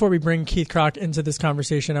 Just before we bring Keith Krach into this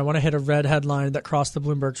conversation, I want to hit a red headline that crossed the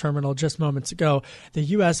Bloomberg terminal just moments ago. The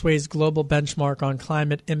U.S. weighs global benchmark on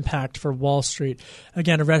climate impact for Wall Street.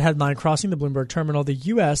 Again, a red headline crossing the Bloomberg terminal. The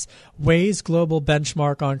U.S. weighs global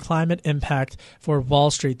benchmark on climate impact for Wall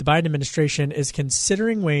Street. The Biden administration is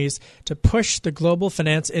considering ways to push the global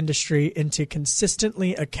finance industry into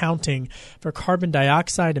consistently accounting for carbon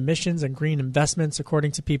dioxide emissions and green investments,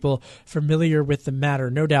 according to people familiar with the matter.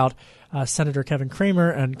 No doubt, Senator Kevin Cramer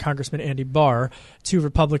and Congressman Andy Barr, two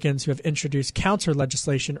Republicans who have introduced counter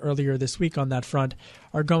legislation earlier this week on that front,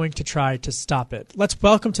 are going to try to stop it. Let's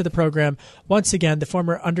welcome to the program once again the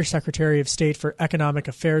former Undersecretary of State for Economic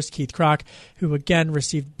Affairs, Keith Krach, who again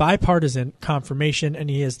received bipartisan confirmation, and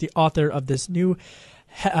he is the author of this new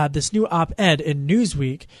op-ed in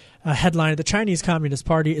Newsweek, headline, "The Chinese Communist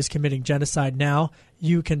Party is committing genocide now.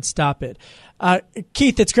 You can stop it."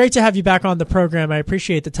 Keith, it's great to have you back on the program. I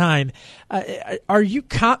appreciate the time.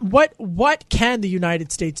 What can the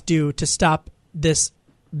United States do to stop this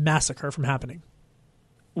massacre from happening?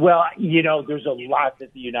 Well, there's a lot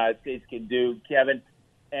that the United States can do, Kevin.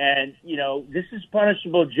 And, this is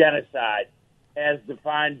punishable genocide as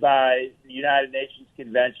defined by the United Nations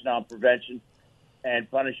Convention on Prevention and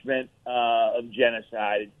Punishment of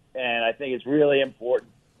Genocide. And I think it's really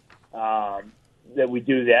important that we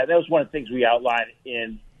do that. That was one of the things we outlined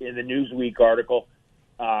in the Newsweek article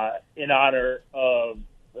in honor of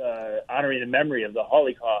honoring the memory of the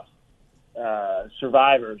Holocaust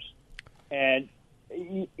survivors. And,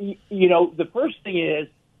 the first thing is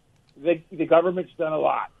the government's done a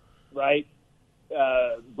lot, right?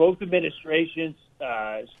 Both administrations,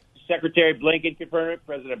 Secretary Blinken confirmed it,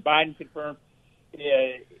 President Biden confirmed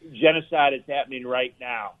genocide is happening right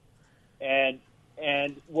now. And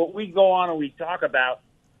what we go on and we talk about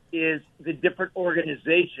is the different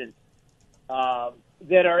organizations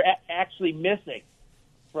that are actually missing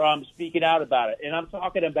from speaking out about it. And I'm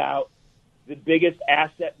talking about the biggest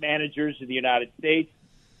asset managers in the United States.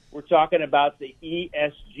 We're talking about the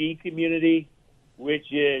ESG community,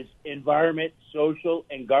 which is environment, social,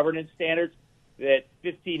 and governance standards that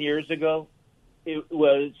 15 years ago it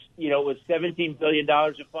was $17 billion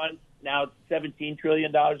of funds. Now it's $17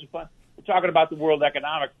 trillion of funds. We're talking about the World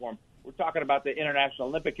Economic Forum. We're talking about the International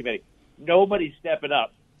Olympic Committee. Nobody's stepping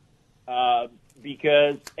up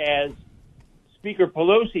because as Speaker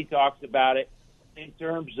Pelosi talks about it in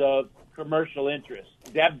terms of commercial interest,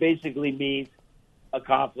 that basically means a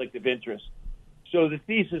conflict of interest. So the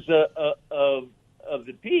thesis of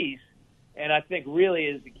the piece, and I think really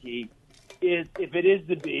is the key, is if it is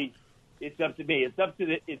the B, it's up to me. It's up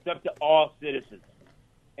to all citizens,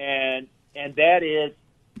 and that is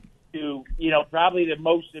to, probably the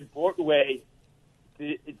most important way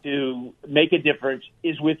to make a difference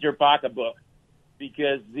is with your pocketbook,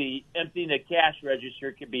 because the emptying the cash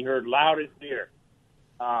register can be heard loud and clear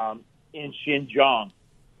in Xinjiang.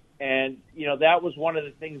 And, that was one of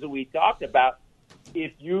the things that we talked about.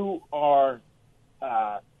 If you are,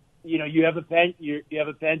 you have a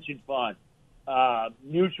pension fund,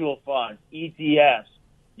 mutual fund, ETFs,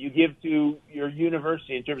 you give to your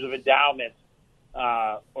university in terms of endowments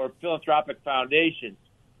or philanthropic foundations,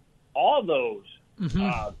 all those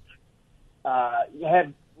have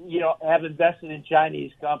invested in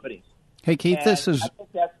Chinese companies. Hey, Keith, and I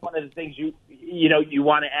think that's one of the things you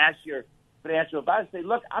want to ask your financial advisor. Say,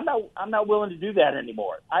 look, I'm not willing to do that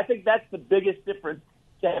anymore. I think that's the biggest difference,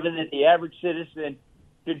 Kevin, that the average citizen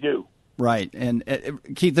could do. Right. And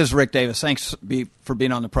Keith, this is Rick Davis. Thanks for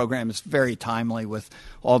being on the program. It's very timely with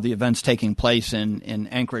all the events taking place in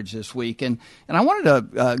Anchorage this week. And I wanted to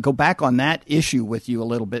go back on that issue with you a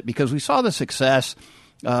little bit, because we saw the success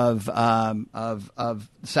of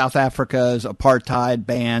South Africa's apartheid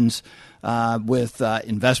bans with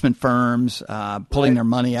investment firms pulling their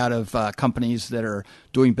money out of companies that are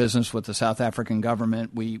doing business with the South African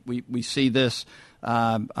government. We see this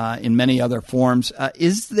in many other forms.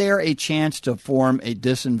 Is there a chance to form a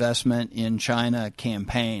disinvestment in China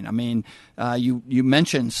campaign? I mean, you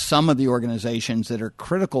mentioned some of the organizations that are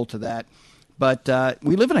critical to that, but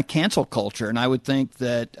we live in a cancel culture, and I would think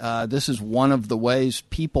that this is one of the ways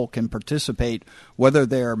people can participate, whether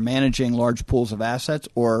they're managing large pools of assets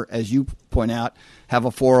or, as you point out, have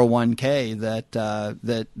a 401k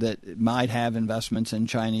that might have investments in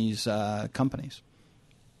Chinese companies.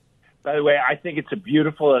 By the way, I think it's a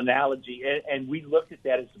beautiful analogy, and we looked at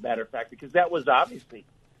that, as a matter of fact, because that was obviously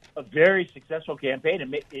a very successful campaign.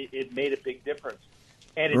 It made a big difference.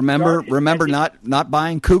 And remember not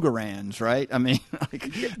buying Cougarans, right? I mean,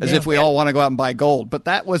 as if we all want to go out and buy gold. But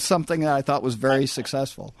that was something that I thought was very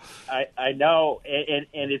successful. I know,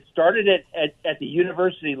 and it started at the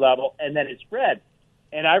university level, and then it spread.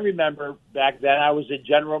 And I remember back then I was at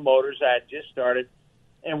General Motors. I had just started,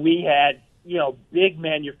 and we had big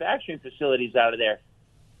manufacturing facilities out of there.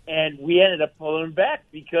 And we ended up pulling them back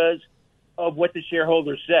because of what the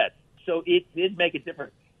shareholders said. So it did make a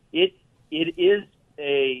difference. It's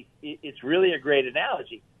really a great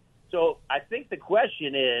analogy. So I think the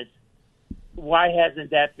question is, why hasn't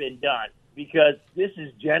that been done? Because this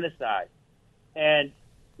is genocide. And,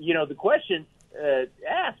 the question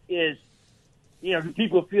asked is, do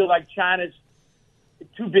people feel like China's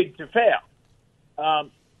too big to fail?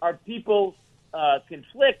 Are people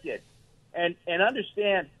conflicted? And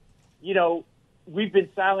understand, we've been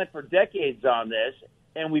silent for decades on this,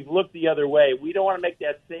 and we've looked the other way. We don't want to make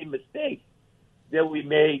that same mistake that we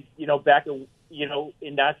made, back in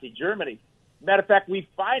Nazi Germany. Matter of fact, we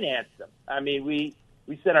financed them. I mean, we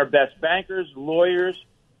sent our best bankers, lawyers,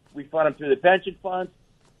 we fund them through the pension funds,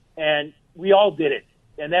 and we all did it.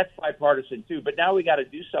 And that's bipartisan too. But now we got to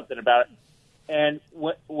do something about it. And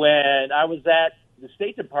when I was at the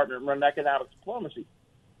State Department running economic diplomacy,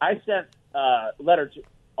 I sent a letter to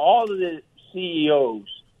all of the CEOs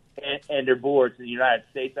and their boards in the United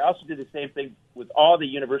States. I also did the same thing with all the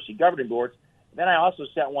university governing boards. Then I also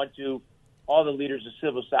sent one to all the leaders of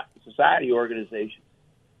civil society organizations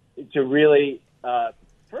to really,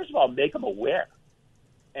 first of all, make them aware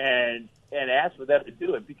and ask for them to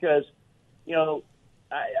do it. Because, my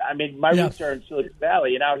roots are in Silicon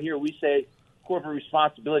Valley, and out here we say corporate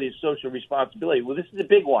responsibility is social responsibility. Well, this is a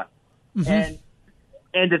big one. Mm-hmm.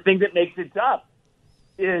 And the thing that makes it tough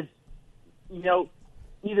is,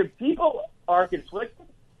 either people are conflicted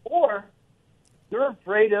or they're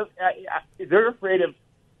afraid of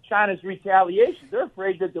China's retaliation. They're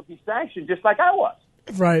afraid that they'll be sanctioned, just like I was.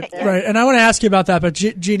 Right. And I want to ask you about that, but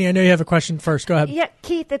Jeannie, I know you have a question first. Go ahead. Yeah,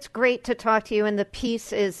 Keith, it's great to talk to you, and the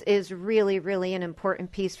piece is really, really an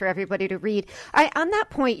important piece for everybody to read. On that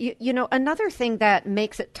point, another thing that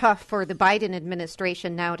makes it tough for the Biden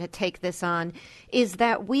administration now to take this on is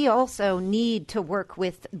that we also need to work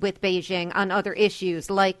with Beijing on other issues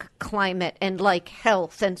like climate and like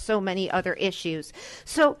health and so many other issues.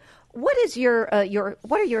 So what is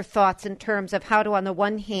what are your thoughts in terms of how to, on the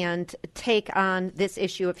one hand, take on this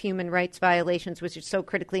issue of human rights violations, which is so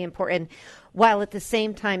critically important, while at the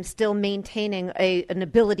same time still maintaining an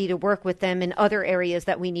ability to work with them in other areas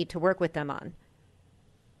that we need to work with them on?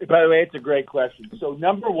 By the way, it's a great question. So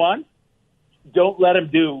number one, don't let them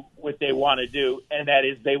do what they want to do, and that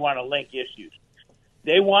is they want to link issues.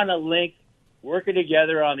 They want to link working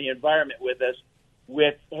together on the environment with us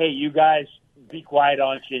with, hey, you guys, be quiet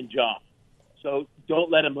on Xinjiang. So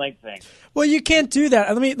don't let them link things. Well, you can't do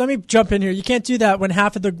that. Let me jump in here. You can't do that when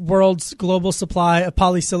half of the world's global supply of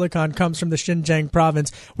polysilicon comes from the Xinjiang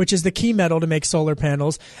province, which is the key metal to make solar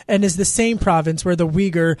panels, and is the same province where the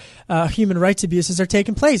Uyghur human rights abuses are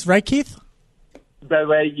taking place. Right, Keith? By the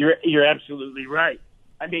way, you're absolutely right.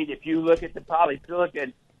 I mean, if you look at the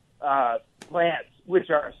polysilicon plants,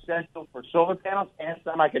 which are essential for solar panels and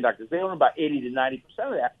semiconductors, they own about 80 to 90%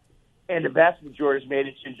 of that. And the vast majority is made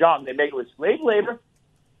in Xinjiang. They make it with slave labor,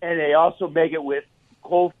 and they also make it with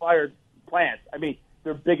coal-fired plants. I mean,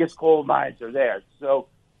 their biggest coal mines are there. So,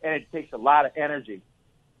 and it takes a lot of energy.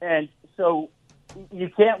 And so you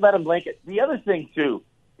can't let them link it. The other thing, too,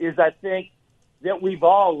 is I think that we've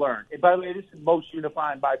all learned, and by the way, this is the most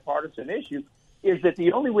unifying bipartisan issue, is that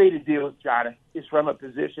the only way to deal with China is from a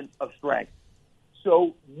position of strength.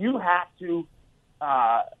 So you have to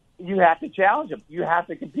challenge them. You have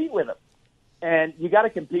to compete with them. And you got to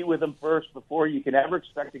compete with them first before you can ever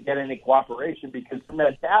expect to get any cooperation, because the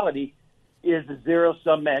mentality is a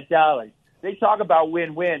zero-sum mentality. They talk about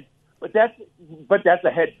win-win, but that's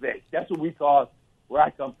a head fake. That's what we call it where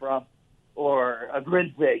I come from, or a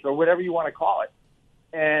grin fake, or whatever you want to call it.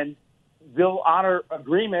 And they'll honor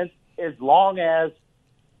agreements as long as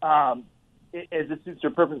it suits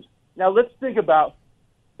their purpose. Now, let's think about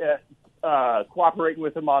cooperating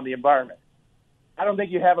with them on the environment. I don't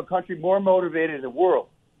think you have a country more motivated in the world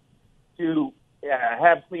to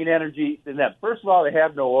have clean energy than them. First of all, they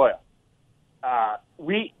have no oil.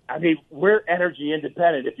 We're energy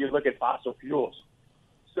independent if you look at fossil fuels.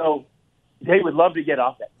 So they would love to get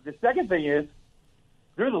off that. The second thing is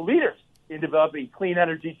they're the leaders in developing clean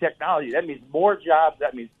energy technology. That means more jobs.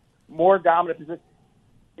 That means more dominant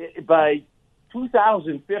positions. By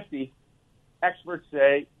 2050, experts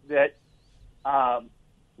say that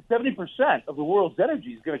 70% of the world's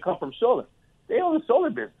energy is going to come from solar. They own the solar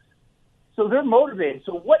business. So they're motivated.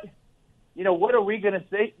 So what are we going to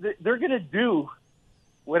say? They're going to do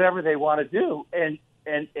whatever they want to do. And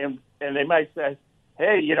they might say,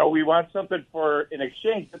 hey, we want something for an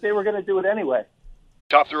exchange, but they were going to do it anyway.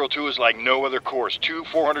 Top Thrill 2 is like no other course. 2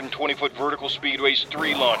 420-foot vertical speedways,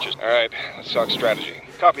 3 launches. All right, let's talk strategy.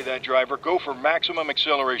 Copy that, driver. Go for maximum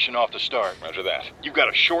acceleration off the start. Roger that. You've got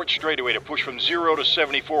a short straightaway to push from 0 to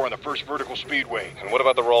 74 on the first vertical speedway. And what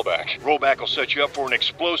about the rollback? Rollback will set you up for an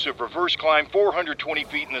explosive reverse climb 420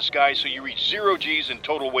 feet in the sky so you reach 0 G's in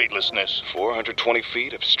total weightlessness. 420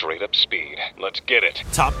 feet of straight-up speed. Let's get it.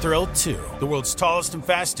 Top Thrill 2, the world's tallest and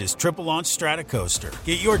fastest triple-launch Stratocoaster.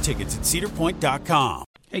 Get your tickets at cedarpoint.com.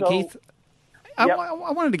 Hey, Keith, I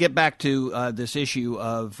wanted to get back to this issue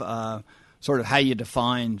of sort of how you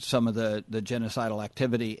define some of the genocidal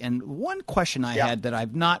activity. And one question I had that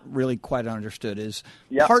I've not really quite understood is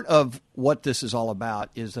part of what this is all about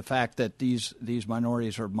is the fact that these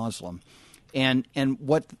minorities are Muslim. And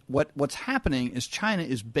what's happening is China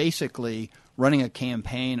is basically running a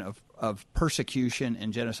campaign of persecution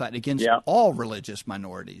and genocide against all religious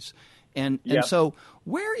minorities. And so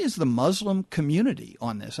where is the Muslim community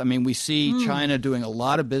on this? I mean, we see China doing a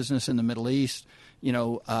lot of business in the Middle East.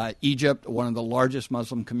 Egypt, one of the largest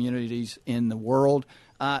Muslim communities in the world.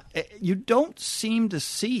 You don't seem to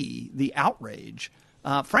see the outrage,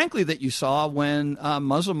 frankly, that you saw when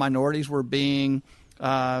Muslim minorities were being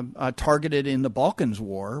targeted in the Balkans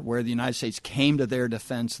War, where the United States came to their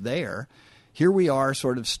defense there. Here we are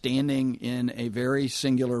sort of standing in a very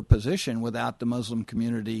singular position without the Muslim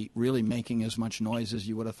community really making as much noise as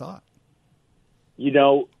you would have thought.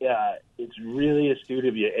 It's really astute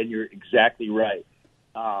of you, and you're exactly right.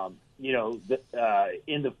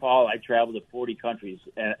 In the fall, I traveled to 40 countries,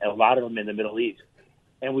 and a lot of them in the Middle East.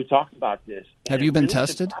 And we talked about this. Have you been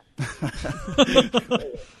tested?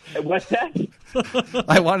 What's that?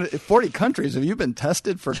 40 countries. Have you been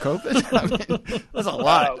tested for COVID? I mean, that's a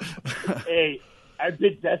lot. Hey, I've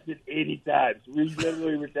been tested 80 times. We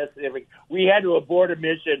literally were tested we had to abort a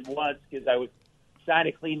mission once because I was signed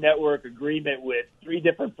a Clean Network agreement with 3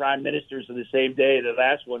 different prime ministers on the same day. The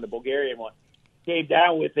last one, the Bulgarian one, came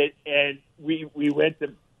down with it, and we went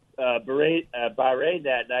to Bahrain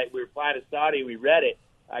that night. We were flying to Saudi. We read it.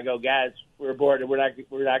 I go, guys, we're aboard. We're not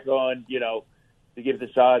going, to give the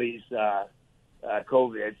Saudis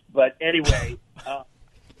COVID. But anyway,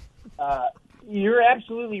 you're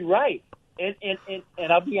absolutely right. And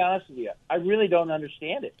I'll be honest with you, I really don't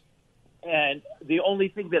understand it. And the only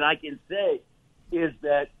thing that I can say is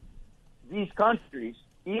that these countries,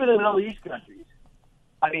 even the Middle East countries,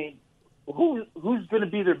 I mean, who's going to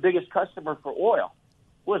be their biggest customer for oil?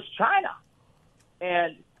 Well, it's China.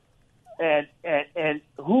 And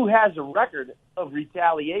who has a record of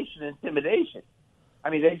retaliation and intimidation? I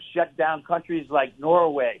mean, they've shut down countries like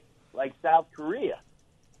Norway like South Korea.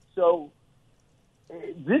 So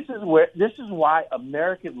this is why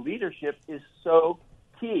American leadership is so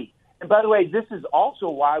key. And by the way, this is also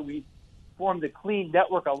why we formed the Clean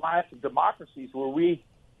Network Alliance of Democracies, where we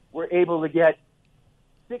were able to get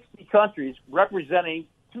 60 countries representing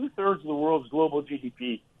 2/3 of the world's global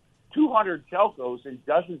GDP, 200 telcos, and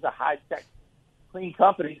dozens of high-tech clean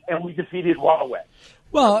companies, and we defeated Huawei.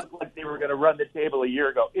 Well, it looked like they were going to run the table a year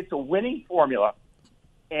ago. It's a winning formula,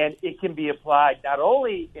 and it can be applied not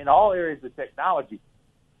only in all areas of technology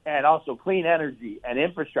and also clean energy and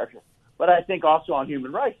infrastructure, but I think also on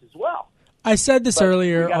human rights as well. I said this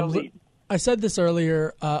earlier. On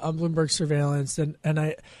Bloomberg Surveillance, and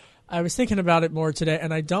I was thinking about it more today,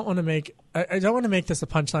 and I don't want to make this a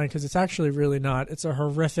punchline because it's actually really not. It's a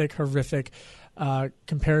horrific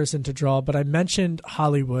comparison to draw. But I mentioned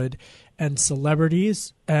Hollywood and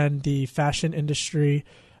celebrities and the fashion industry,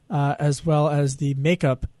 as well as the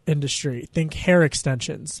makeup industry. Think hair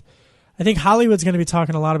extensions. I think Hollywood's going to be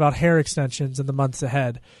talking a lot about hair extensions in the months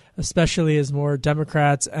ahead, especially as more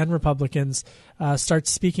Democrats and Republicans start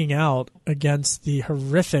speaking out against the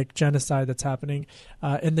horrific genocide that's happening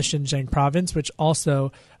in the Xinjiang province, which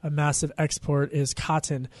also a massive export is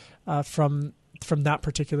cotton from that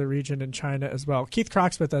particular region in China as well. Keith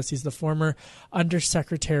Croc's with us. He's the former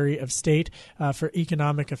Undersecretary of State for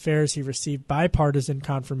Economic Affairs. He received bipartisan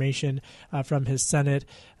confirmation from his Senate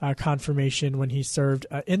confirmation when he served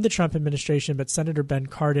in the Trump administration. But Senator Ben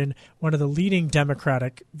Cardin, one of the leading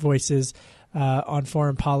Democratic voices on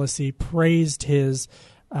foreign policy, praised his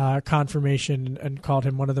confirmation and called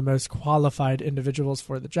him one of the most qualified individuals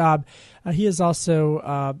for the job. He is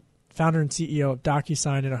also founder and CEO of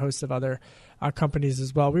DocuSign and a host of other companies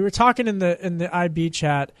as well. We were talking in the IB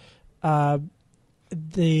chat about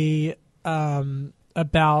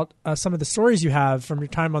some of the stories you have from your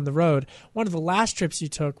time on the road. One of the last trips you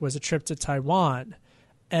took was a trip to Taiwan,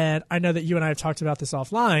 and I know that you and I have talked about this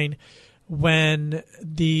offline when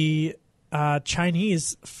the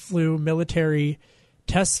Chinese flew military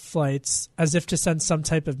test flights as if to send some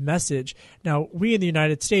type of message. Now, we in the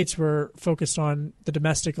United States were focused on the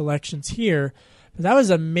domestic elections here, but that was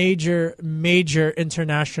a major, major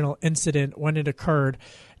international incident when it occurred.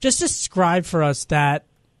 Just describe for us that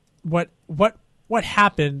what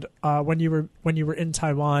happened when you were in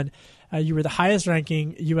Taiwan. You were the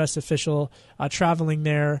highest-ranking U.S. official traveling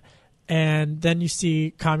there, and then you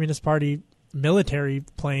see Communist Party military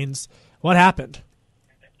planes. What happened?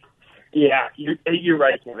 Yeah, you're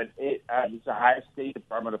right, Kevin. He's the highest State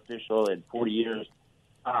Department official in 40 years.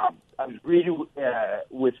 I was greeted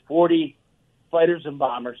with 40 fighters and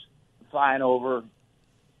bombers flying over,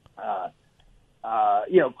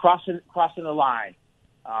 crossing the line,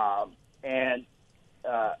 and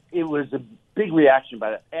it was a big reaction by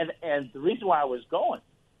that. And the reason why I was going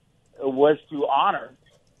was to honor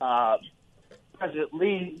President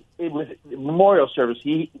Lee. It was a memorial service.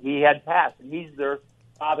 He had passed, and he's their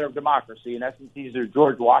father of democracy. In essence, he's their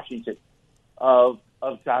George Washington of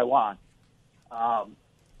Taiwan.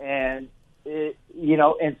 And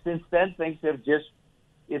since then things have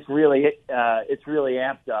it's really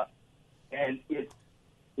amped up, and it's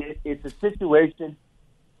a situation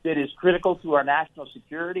that is critical to our national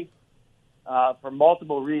security for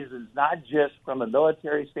multiple reasons, not just from a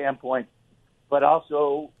military standpoint, but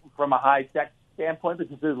also from a high-tech standpoint,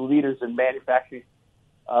 because they're the leaders in manufacturing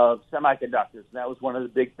of semiconductors. And that was one of the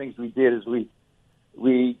big things we did is we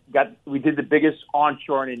did the biggest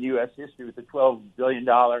onshoring in U.S. history with a $12 billion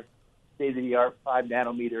state-of-the-art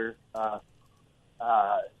 5-nanometer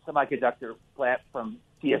semiconductor plant from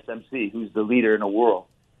TSMC, who's the leader in the world.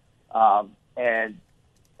 And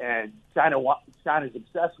China's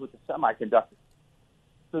obsessed with the semiconductor.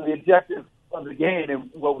 So the objective of the game and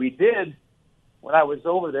what we did when I was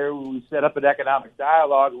over there, we set up an economic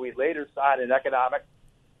dialogue, and we later signed an economic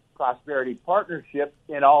prosperity partnership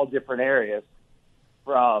in all different areas,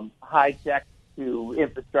 from high tech to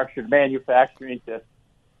infrastructure to manufacturing to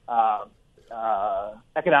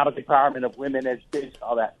economic empowerment of women, education,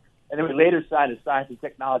 all that. And then we later signed a science and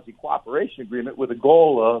technology cooperation agreement with a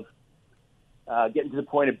goal of getting to the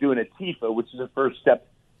point of doing a TIFA, which is the first step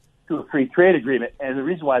to a free trade agreement. And the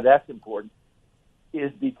reason why that's important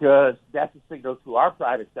is because that's a signal to our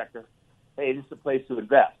private sector, hey, this is a place to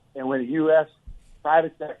invest. And when the U.S.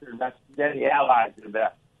 private sector invests, then the allies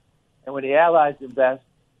invest. And when the allies invest,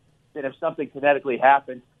 then if something kinetically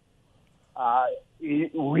happens, we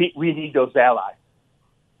need those allies.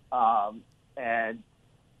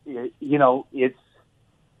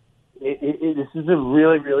 This is a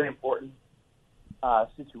really, really important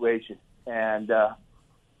situation. And, I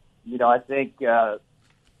think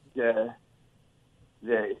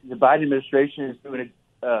the Biden administration is doing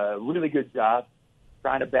a really good job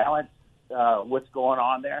trying to balance what's going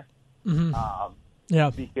on there. Mm-hmm.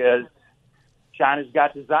 Because China's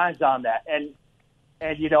got designs on that. And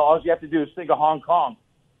all you have to do is think of Hong Kong.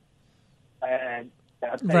 And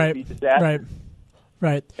that's right.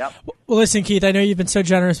 Right. Yep. Well, listen, Keith, I know you've been so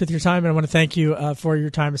generous with your time, and I want to thank you for your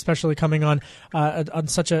time, especially coming on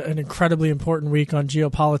such an incredibly important week on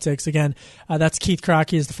geopolitics. Again, that's Keith Krach.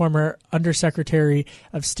 He is the former Undersecretary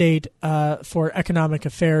of State for Economic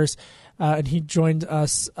Affairs, and he joined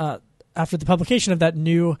us after the publication of that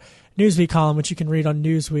new Newsweek column, which you can read on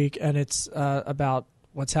Newsweek, and it's about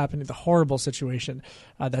what's happening, the horrible situation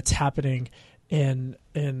that's happening in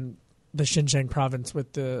the Xinjiang province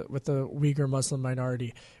with the Uyghur Muslim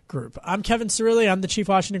minority group. I'm Kevin Cirilli. I'm the chief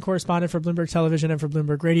Washington correspondent for Bloomberg Television and for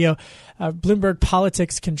Bloomberg Radio. Bloomberg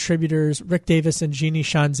Politics contributors Rick Davis and Jeannie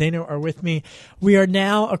Sheehan Zaino are with me. We are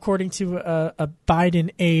now, according to a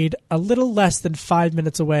Biden aide, a little less than 5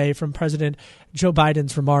 minutes away from President Joe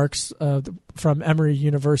Biden's remarks from Emory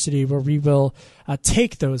University, where we will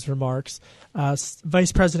take those remarks.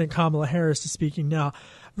 Vice President Kamala Harris is speaking now.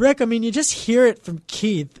 Rick, I mean, you just hear it from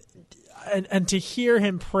Keith. And to hear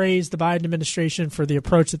him praise the Biden administration for the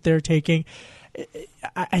approach that they're taking,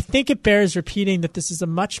 I think it bears repeating that this is a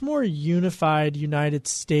much more unified United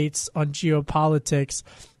States on geopolitics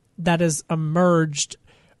that has emerged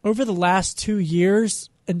over the last 2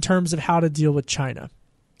 years in terms of how to deal with China.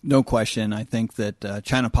 No question. I think that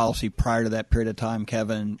China policy prior to that period of time,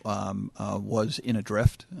 Kevin, was in a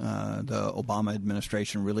drift. The Obama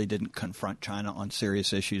administration really didn't confront China on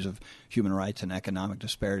serious issues of human rights and economic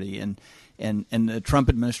disparity. And the Trump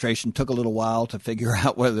administration took a little while to figure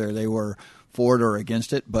out whether they were for it or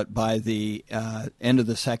against it. But by the end of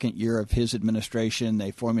the second year of his administration, they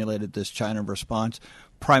formulated this China response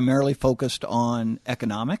primarily focused on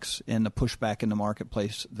economics and the pushback in the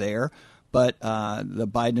marketplace there. But the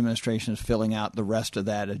Biden administration is filling out the rest of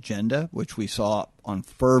that agenda, which we saw on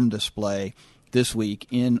firm display this week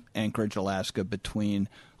in Anchorage, Alaska, between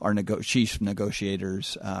our chief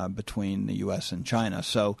negotiators between the U.S. and China.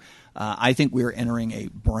 So I think we're entering a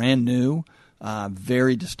brand new,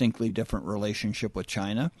 very distinctly different relationship with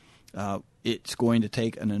China. It's going to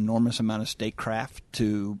take an enormous amount of statecraft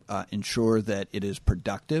to ensure that it is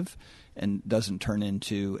productive and doesn't turn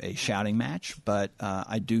into a shouting match. But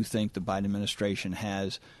I do think the Biden administration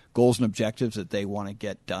has goals and objectives that they want to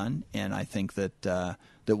get done, and I think that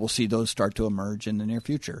that we'll see those start to emerge in the near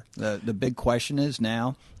future. The big question is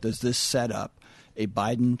now, does this set up a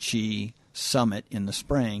Biden-Xi summit in the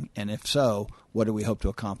spring? And if so, what do we hope to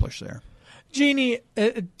accomplish there? Jeannie,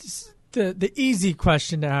 the easy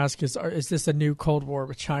question to ask is this a new Cold War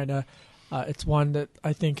with China? It's one that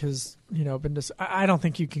I think has been I don't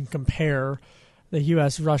think you can compare the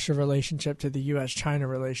U.S.-Russia relationship to the U.S.-China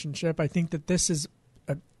relationship. I think that this is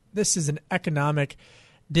an economic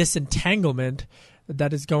disentanglement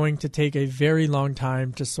that is going to take a very long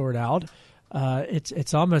time to sort out.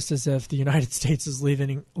 It's almost as if the United States is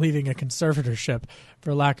leaving a conservatorship,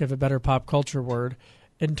 for lack of a better pop culture word,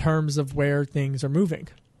 in terms of where things are moving.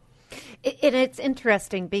 And it's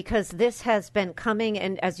interesting because this has been coming,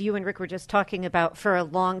 and as you and Rick were just talking about, for a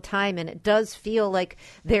long time, and it does feel like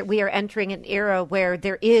we are entering an era where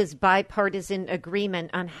there is bipartisan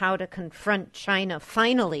agreement on how to confront China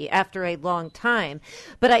finally after a long time.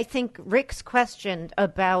 But I think Rick's question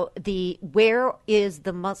about where is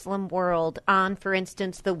the Muslim world on, for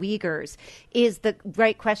instance, the Uyghurs, is the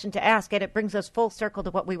right question to ask, and it brings us full circle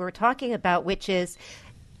to what we were talking about, which is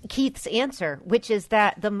Keith's answer, which is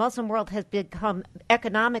that the Muslim world has become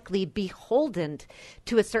economically beholden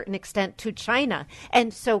to a certain extent to China.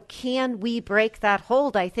 And so can we break that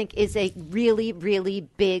hold, I think, is a really, really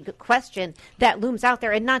big question that looms out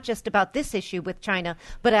there. And not just about this issue with China,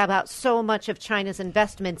 but about so much of China's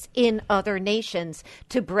investments in other nations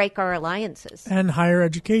to break our alliances. And higher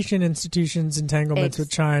education institutions' entanglements with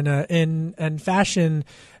China and fashion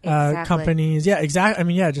companies. Yeah, exactly. I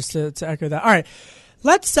mean, yeah, just to echo that. All right.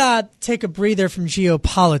 Let's take a breather from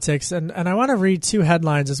geopolitics, and I want to read two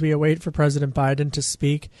headlines as we await for President Biden to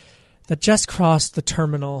speak that just crossed the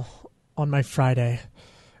terminal on my Friday.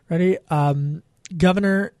 Ready?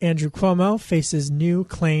 Governor Andrew Cuomo faces new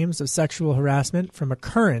claims of sexual harassment from a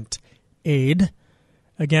current aide.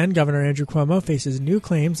 Again, Governor Andrew Cuomo faces new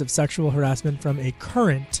claims of sexual harassment from a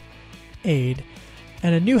current aide.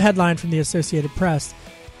 And a new headline from the Associated Press: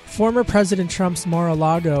 former President Trump's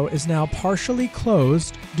Mar-a-Lago is now partially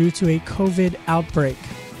closed due to a COVID outbreak.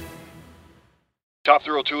 Top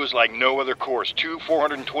Thrill 2 is like no other course. 2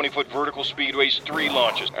 420-foot vertical speedways, 3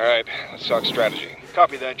 launches. All right, let's talk strategy.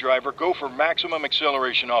 Copy that, driver. Go for maximum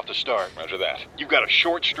acceleration off the start. Roger that. You've got a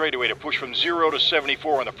short straightaway to push from 0 to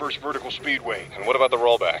 74 on the first vertical speedway. And what about the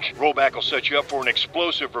rollback? Rollback will set you up for an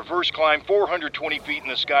explosive reverse climb 420 feet in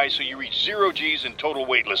the sky so you reach 0 Gs in total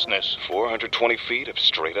weightlessness. 420 feet of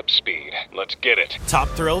straight-up speed. Let's get it. Top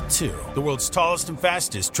Thrill 2, the world's tallest and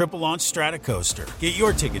fastest triple-launch stratocoaster. Get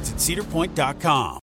your tickets at cedarpoint.com.